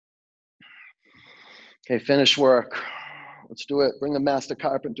 Okay, finish work. Let's do it. Bring the master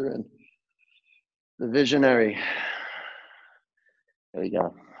carpenter in. The visionary. There you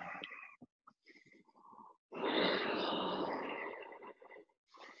go.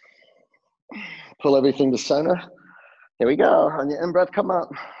 Pull everything to center. Here we go. On your in-breath, come up.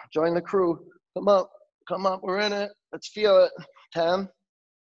 Join the crew. Come up. Come up. We're in it. Let's feel it. 10,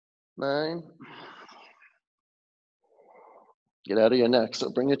 9. Get out of your neck.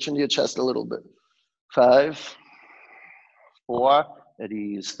 So bring your chin to your chest a little bit. 5, 4. At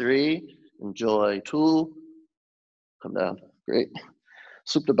ease. 3. Enjoy. 2. Come down. Great.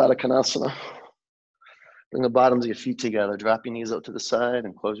 Supta Baddha Konasana. Bring the bottoms of your feet together. Drop your knees out to the side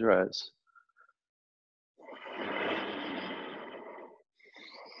and close your eyes.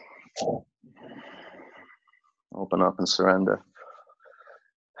 Open up and surrender.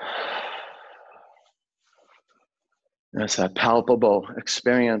 It's that palpable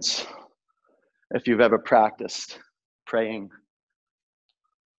experience if you've ever practiced praying.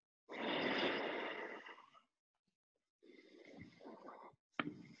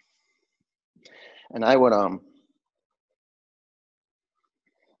 And I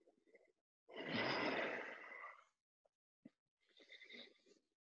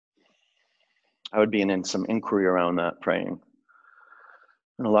would be in some inquiry around that praying.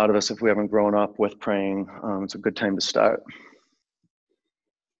 And a lot of us, if we haven't grown up with praying, it's a good time to start.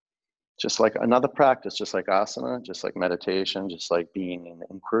 Just like another practice, just like asana, just like meditation, just like being in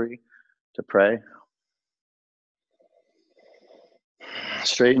inquiry to pray.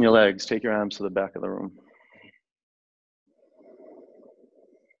 Straighten your legs, take your arms to the back of the room.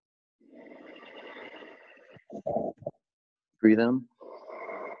 Breathe in.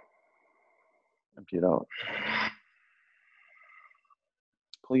 Empty it out.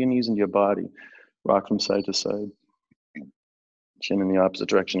 Pull your knees into your body. Rock from side to side. Chin in the opposite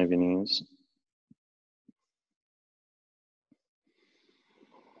direction of your knees.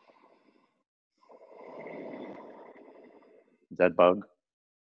 Dead bug.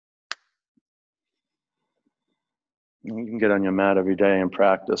 You can get on your mat every day and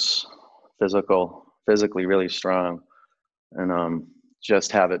practice physically really strong, and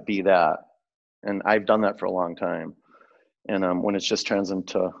just have it be that. And I've done that for a long time. And when it just turns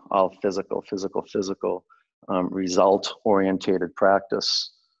into all physical, result-orientated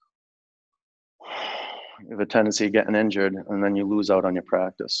practice, you have a tendency of getting injured, and then you lose out on your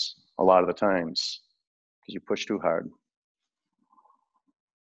practice a lot of the times because you push too hard.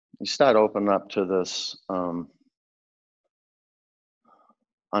 You start opening up to this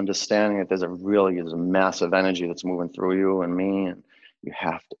understanding that there's a massive energy that's moving through you and me, and you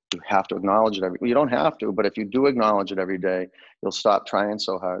have to acknowledge it you don't have to, but if you do acknowledge it every day, you'll stop trying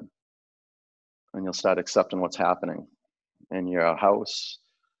so hard, and you'll start accepting what's happening in your house,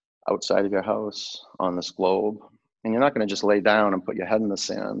 outside of your house, on this globe. And you're not going to just lay down and put your head in the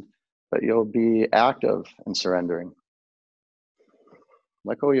sand, but you'll be active in surrendering.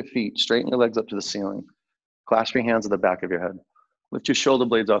 Let go of your feet, straighten your legs up to the ceiling, clasp your hands at the back of your head. Lift your shoulder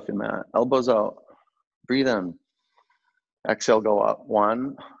blades off your mat, elbows out, breathe in. Exhale, go up.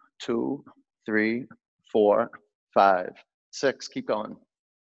 1, 2, 3, 4, 5, 6, keep going.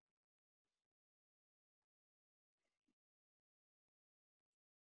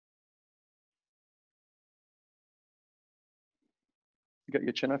 You got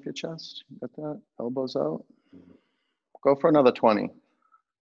your chin off your chest? You got that? Elbows out. Go for another 20.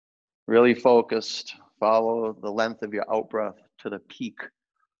 Really focused. Follow the length of your out breath to the peak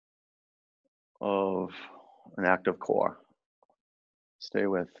of an active core. Stay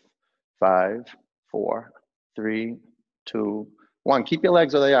with 5, 4, 3, 2, 1. Keep your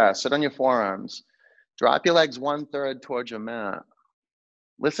legs where they are. Sit on your forearms. Drop your legs 1/3 towards your mat.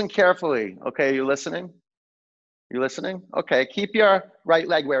 Listen carefully. Okay, you listening? You listening? Okay, keep your right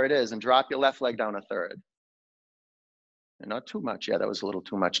leg where it is and drop your left leg down 1/3. And not too much. Yeah, that was a little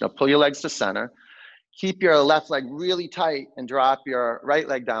too much. Now pull your legs to center. Keep your left leg really tight and drop your right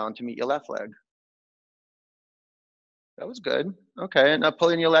leg down to meet your left leg. That was good. Okay, now pull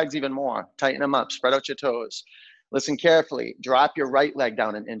in your legs even more. Tighten them up, spread out your toes. Listen carefully. Drop your right leg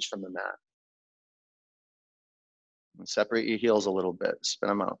down an inch from the mat. And separate your heels a little bit. Spin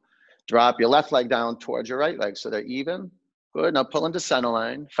them out. Drop your left leg down towards your right leg so they're even. Good. Now pull into center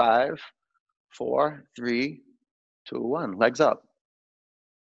line. 5, 4, 3, 2, 1. Legs up.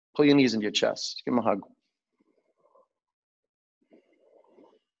 Pull your knees into your chest. Give them a hug.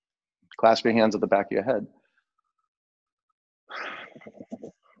 Clasp your hands at the back of your head.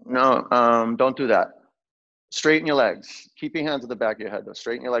 No, don't do that. Straighten your legs. Keep your hands at the back of your head, though.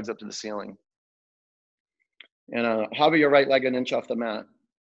 Straighten your legs up to the ceiling. And hover your right leg an inch off the mat.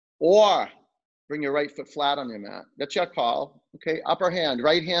 Or bring your right foot flat on your mat. That's your call. Okay, upper hand,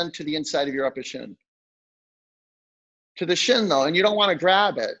 right hand to the inside of your upper shin. To the shin, though, and you don't want to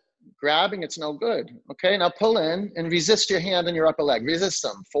grab it. Grabbing, it's no good. Okay, now pull in and resist your hand and your upper leg. Resist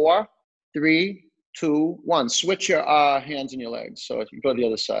them. 4, 3, 2, 1. Switch your hands and your legs. So if you go to the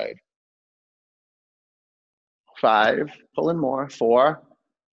other side. 5, pull in more. 4,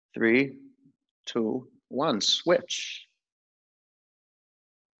 3, 2, 1. Switch.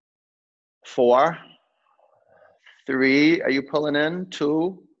 4, 3. Are you pulling in?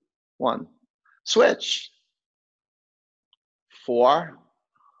 2, 1. Switch. 4,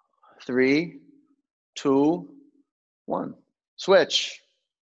 3, 2, 1. Switch.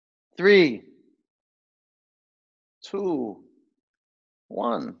 3, 2,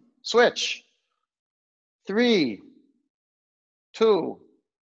 1. Switch. 3, 2,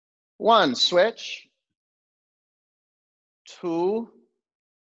 1. Switch. 2,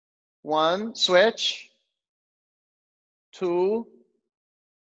 1. Switch. 2,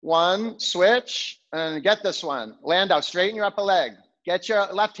 1. Switch. And get this one. Land out. Straighten your upper leg. Get your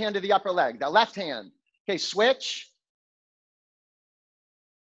left hand to the upper leg. The left hand. Okay, switch.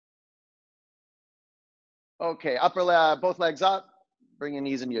 Okay, upper leg, both legs up. Bring your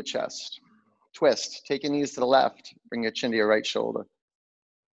knees into your chest. Twist. Take your knees to the left. Bring your chin to your right shoulder.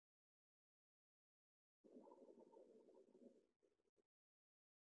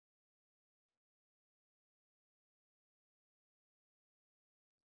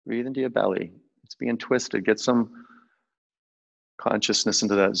 Breathe into your belly. It's being twisted. Get some consciousness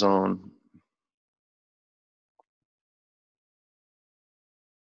into that zone.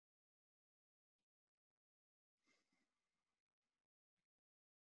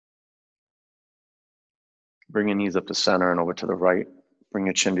 Bring your knees up to center and over to the right. Bring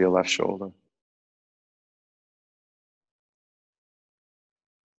your chin to your left shoulder.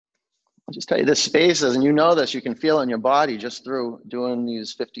 I'll just tell you, this spaces, and you know this, you can feel it in your body just through doing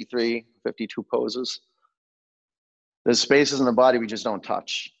these 53, 52 poses. There's spaces in the body we just don't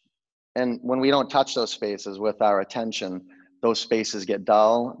touch. And when we don't touch those spaces with our attention, those spaces get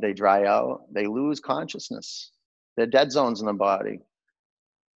dull, they dry out, they lose consciousness. They're dead zones in the body.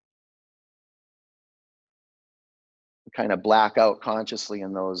 We kind of black out consciously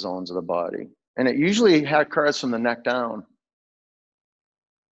in those zones of the body. And it usually occurs from the neck down.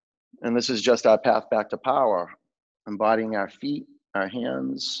 And this is just our path back to power, embodying our feet, our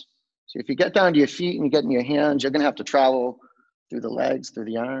hands. So if you get down to your feet and you get in your hands, you're gonna have to travel through the legs, through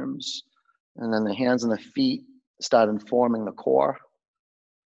the arms, and then the hands and the feet start informing the core.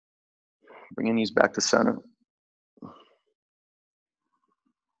 Bring your knees back to center.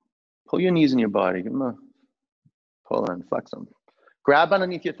 Pull your knees in your body. Give them a pull in, flex them. Grab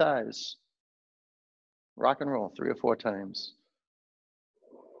underneath your thighs. Rock and roll 3 or 4 times.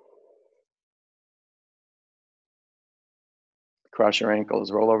 Cross your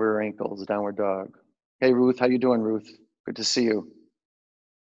ankles, roll over your ankles, downward dog. Hey Ruth, how you doing, Ruth? Good to see you.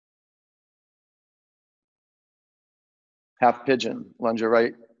 Half pigeon, lunge your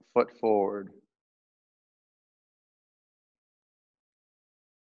right foot forward.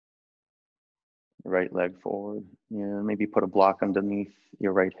 Right leg forward. Yeah, maybe put a block underneath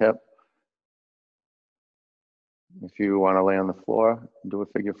your right hip. If you want to lay on the floor, do a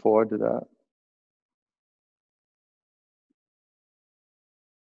figure 4, do that.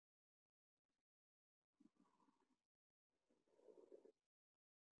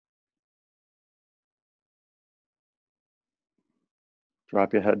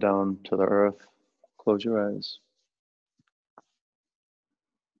 Drop your head down to the earth. Close your eyes.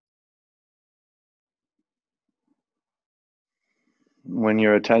 When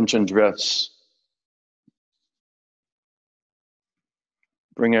your attention drifts,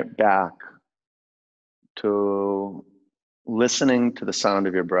 bring it back to listening to the sound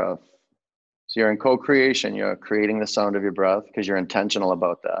of your breath. So you're in co-creation, you're creating the sound of your breath because you're intentional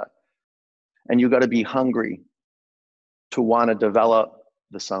about that. And you got to be hungry to want to develop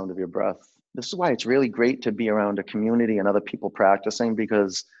the sound of your breath. This is why it's really great to be around a community and other people practicing,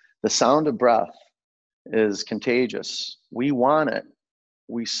 because the sound of breath is contagious. We want it.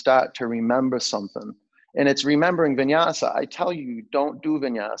 We start to remember something. And it's remembering vinyasa. I tell you, you don't do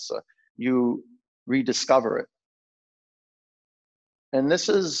vinyasa. You rediscover it. And this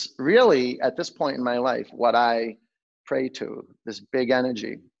is really, at this point in my life, what I pray to, this big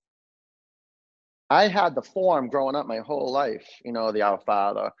energy. I had the form growing up my whole life, you know, the Our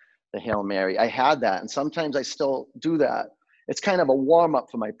Father, the Hail Mary. I had that, and sometimes I still do that. It's kind of a warm-up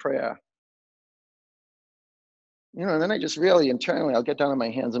for my prayer. You know, and then I just really internally, I'll get down on my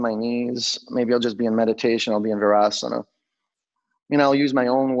hands and my knees. Maybe I'll just be in meditation. I'll be in Virasana. You know, I'll use my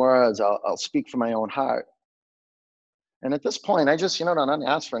own words. I'll speak from my own heart. And at this point, I just, you know, don't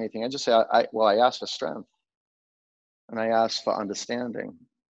ask for anything. I just say, I ask for strength. And I ask for understanding.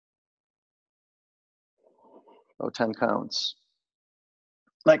 Oh, 10 counts.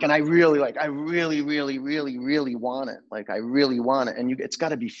 Like, and I really want it. Like, I really want it. And it's got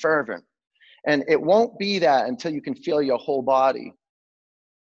to be fervent. And it won't be that until you can feel your whole body.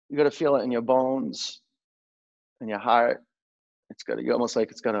 You got to feel it in your bones, in your heart. It's got to, you almost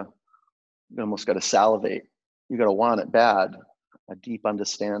got to salivate. You got to want it bad, a deep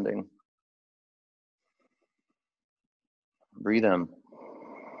understanding. Breathe in.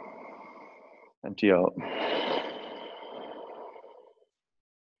 Empty out.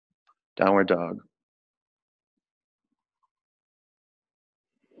 Downward dog.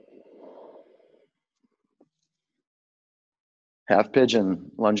 Half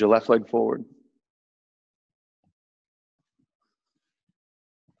pigeon. Lunge your left leg forward.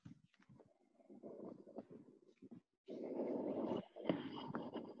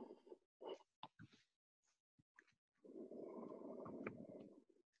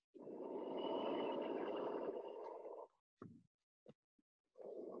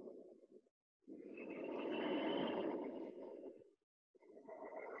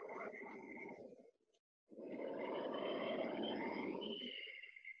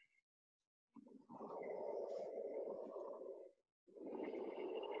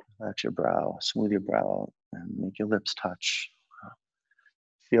 Relax your brow, smooth your brow, and make your lips touch.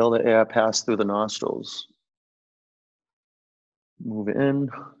 Feel the air pass through the nostrils. Move in,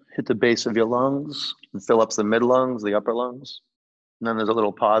 hit the base of your lungs, and fill up the mid lungs, the upper lungs. And then there's a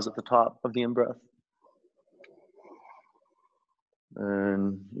little pause at the top of the in-breath.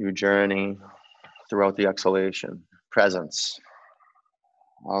 And your journey throughout the exhalation, presence,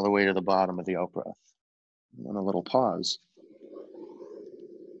 all the way to the bottom of the out-breath. And then a little pause.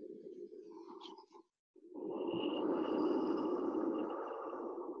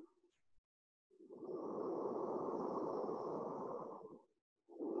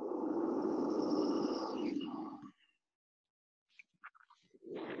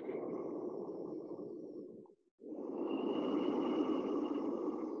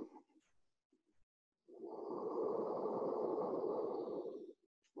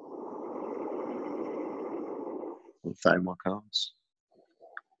 And 5 more counts.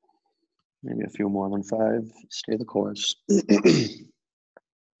 Maybe a few more than 5. Stay the course.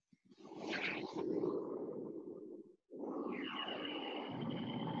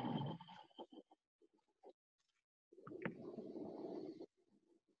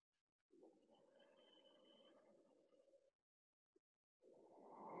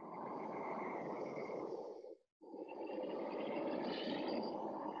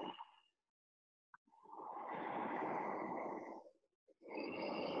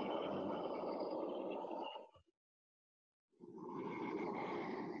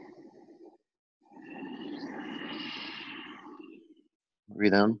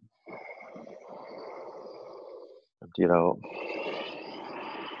 Breathe in. Empty it out.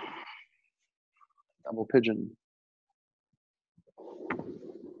 Double pigeon.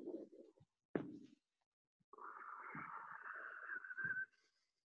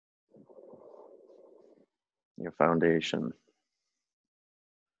 Your foundation.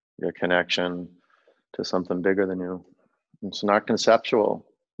 Your connection to something bigger than you. It's not conceptual.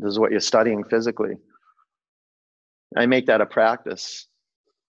 This is what you're studying physically. I make that a practice.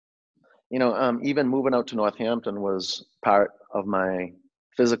 You know, even moving out to Northampton was part of my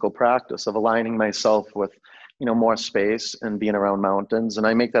physical practice of aligning myself with, you know, more space and being around mountains. And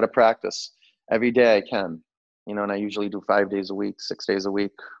I make that a practice every day I can, you know, and I usually do 5 days a week, 6 days a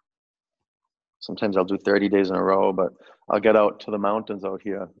week. Sometimes I'll do 30 days in a row, but I'll get out to the mountains out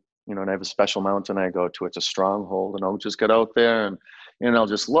here, you know, and I have a special mountain I go to. It's a stronghold, and I'll just get out there and I'll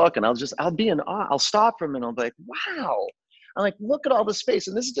just look, and I'll be in awe. I'll stop for a minute. I'll be like, wow. I'm like, look at all the space.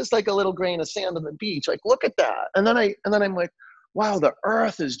 And this is just like a little grain of sand on the beach. Like, look at that. And then I'm like, wow, the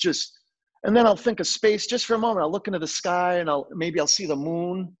earth is just, and then I'll think of space just for a moment. I'll look into the sky and maybe I'll see the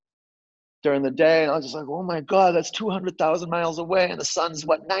moon. during the day, and I was just like, oh my God, that's 200,000 miles away, and the sun's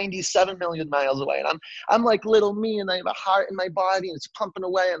what, 97 million miles away, and I'm like little me, and I have a heart in my body, and it's pumping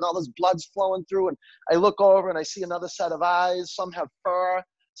away, and all this blood's flowing through, and I look over and I see another set of eyes. Some have fur,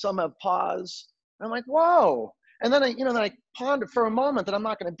 some have paws. And I'm like, whoa. And then I ponder for a moment that I'm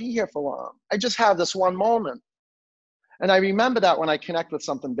not going to be here for long. I just have this one moment. And I remember that when I connect with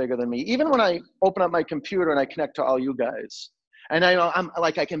something bigger than me, even when I open up my computer and I connect to all you guys. And I know I'm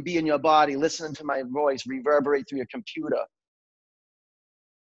like, I can be in your body, listening to my voice reverberate through your computer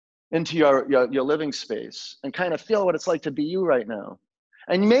into your living space, and kind of feel what it's like to be you right now.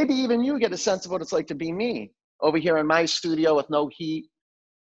 And maybe even you get a sense of what it's like to be me over here in my studio with no heat,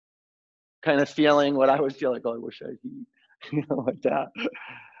 kind of feeling what I would feel like, oh, I wish I had heat, like that.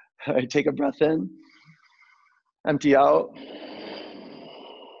 I take a breath in, empty out,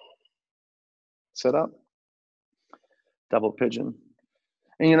 sit up, double pigeon.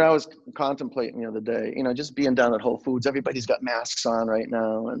 And, I was contemplating the other day, just being down at Whole Foods. Everybody's got masks on right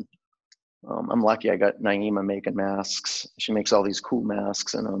now. And I'm lucky I got Naima making masks. She makes all these cool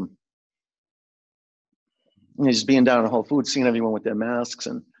masks. And just being down at Whole Foods, seeing everyone with their masks.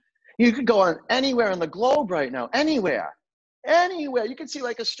 And you could go on anywhere in the globe right now, anywhere. You could see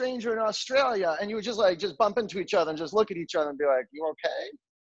like a stranger in Australia, and you would just bump into each other and just look at each other and be like, you okay?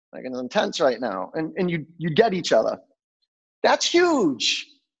 Like, it's intense right now. And you get each other. That's huge.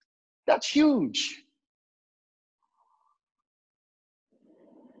 That's huge.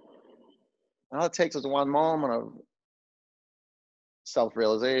 All it takes is one moment of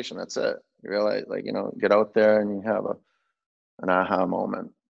self-realization. That's it. You realize, get out there and you have an aha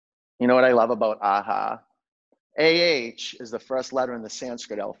moment. You know what I love about aha? AH is the first letter in the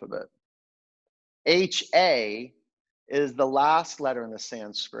Sanskrit alphabet. HA is the last letter in the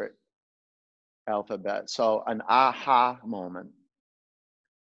Sanskrit alphabet. So an aha moment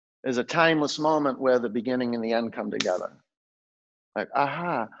is a timeless moment where the beginning and the end come together. Like,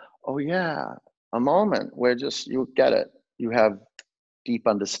 aha, oh yeah, a moment where just you get it. You have deep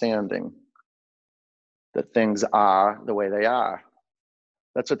understanding that things are the way they are.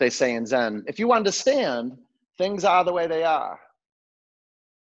 That's what they say in Zen. If you understand, things are the way they are.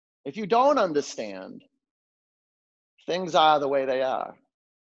 If you don't understand, things are the way they are.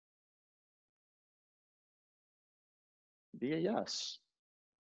 Be a yes.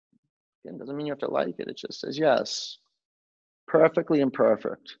 Again, doesn't mean you have to like it. It just says yes. Perfectly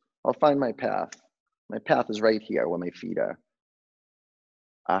imperfect. I'll find my path. My path is right here where my feet are.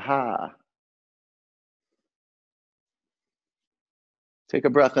 Aha. Take a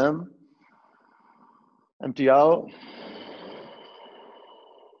breath in. Empty out.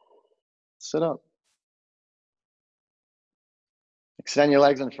 Sit up. Extend your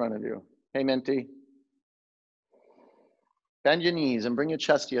legs in front of you. Hey, Minty. Bend your knees and bring your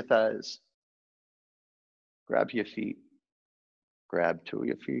chest to your thighs. Grab your feet. Grab two of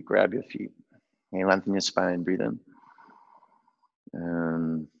your feet. Grab your feet. And lengthen your spine. Breathe in.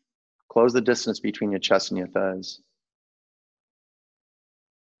 And close the distance between your chest and your thighs.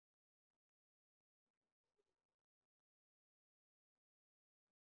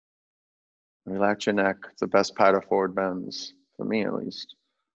 Relax your neck. It's the best part of forward bends, for me at least.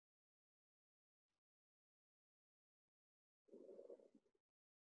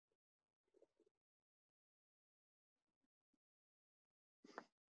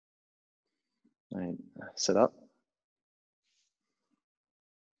 All right, sit up.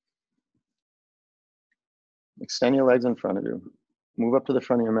 Extend your legs in front of you. Move up to the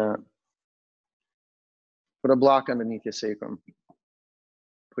front of your mat. Put a block underneath your sacrum.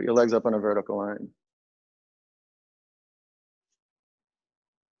 Put your legs up on a vertical line.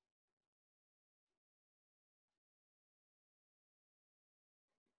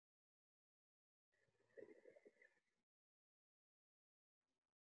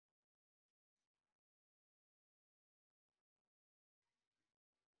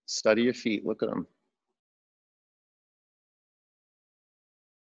 Study your feet, look at them.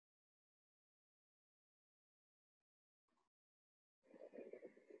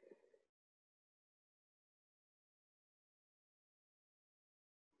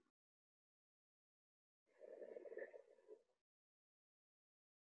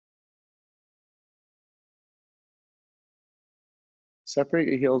 Separate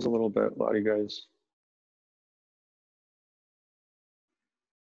your heels a little bit, a lot of you guys.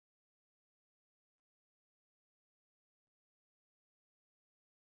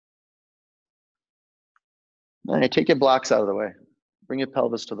 All right, take your blocks out of the way. Bring your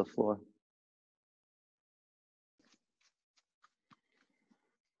pelvis to the floor.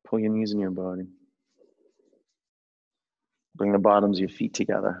 Pull your knees in your body. Bring the bottoms of your feet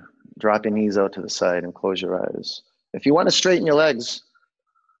together. Drop your knees out to the side and close your eyes. If you want to straighten your legs,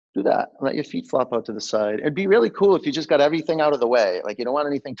 do that. Let your feet flop out to the side. It'd be really cool if you just got everything out of the way. Like you don't want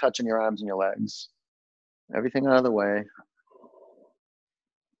anything touching your arms and your legs. Everything out of the way.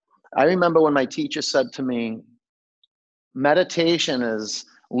 I remember when my teacher said to me, meditation is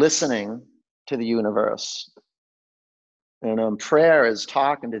listening to the universe. And prayer is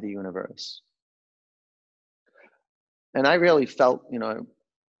talking to the universe. And I really felt,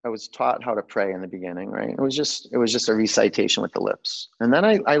 I was taught how to pray in the beginning, right? It was just a recitation with the lips. And then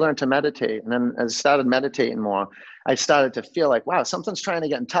I learned to meditate. And then as I started meditating more, I started to feel like, wow, something's trying to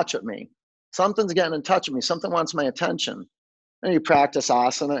get in touch with me. Something's getting in touch with me. Something wants my attention. And you practice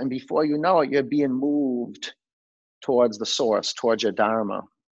asana, and before you know it, you're being moved towards the source, towards your dharma,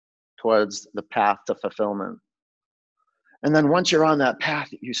 towards the path to fulfillment. And then once you're on that path,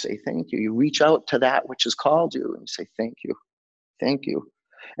 you say, thank you. You reach out to that which has called you and you say, thank you, thank you.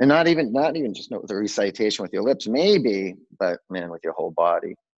 And not even just with the recitation with your lips, maybe, but man, with your whole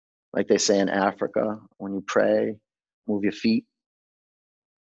body. Like they say in Africa, when you pray, move your feet.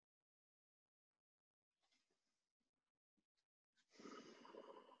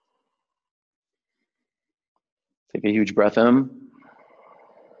 Take a huge breath in.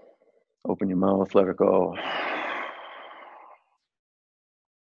 Open your mouth, let it go.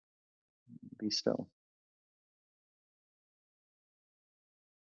 Be still.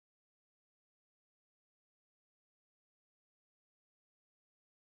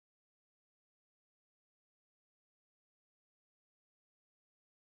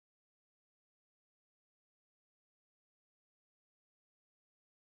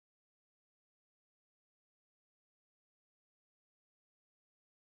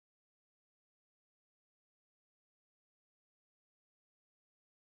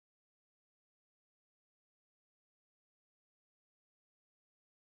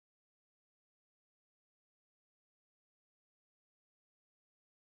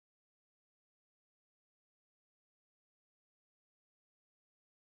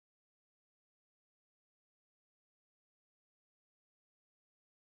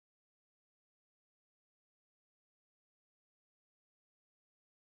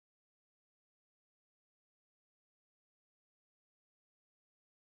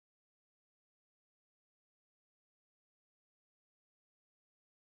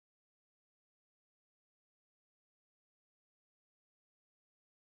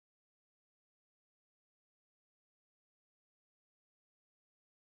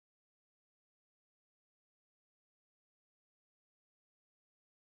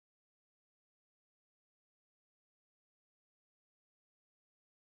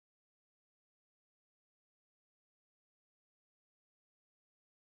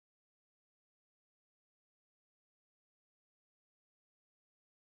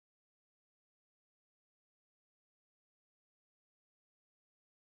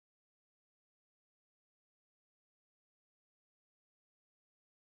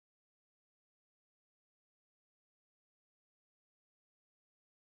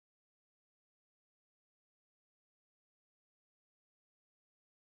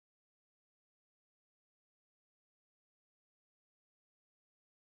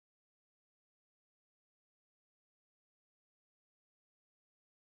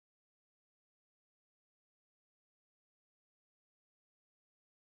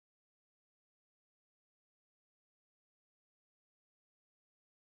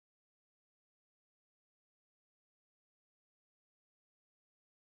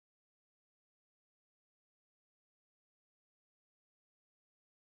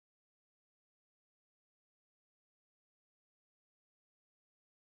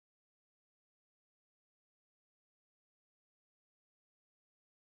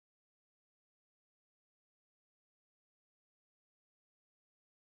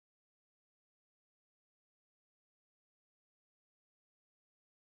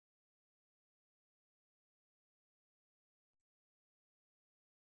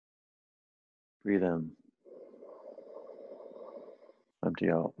 Breathe in.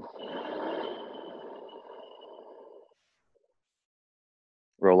 Empty out.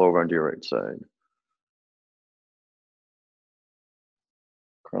 Roll over onto your right side.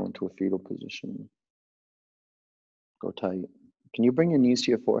 Curl into a fetal position. Go tight. Can you bring your knees to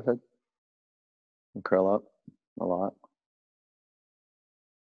your forehead and curl up a lot?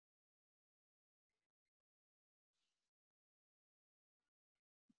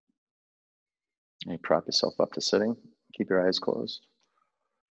 And you prop yourself up to sitting. Keep your eyes closed.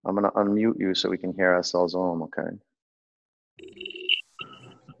 I'm going to unmute you so we can hear ourselves home, okay?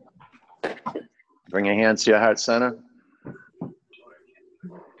 Bring your hands to your heart center.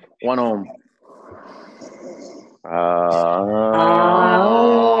 One Om.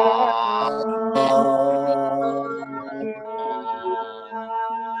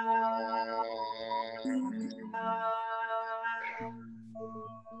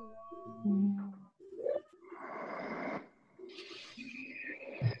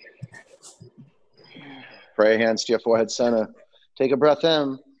 Pray hands to your forehead center. Take a breath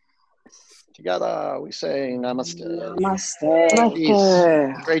in. Together we say namaste. Namaste.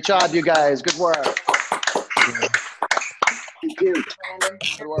 Peace. Great job, you guys. Good work. Thank you.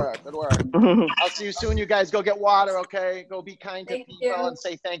 Good work. Good work. I'll see you soon. You guys go get water, okay? Go be kind to people and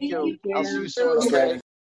say thank you. I'll see you soon, okay?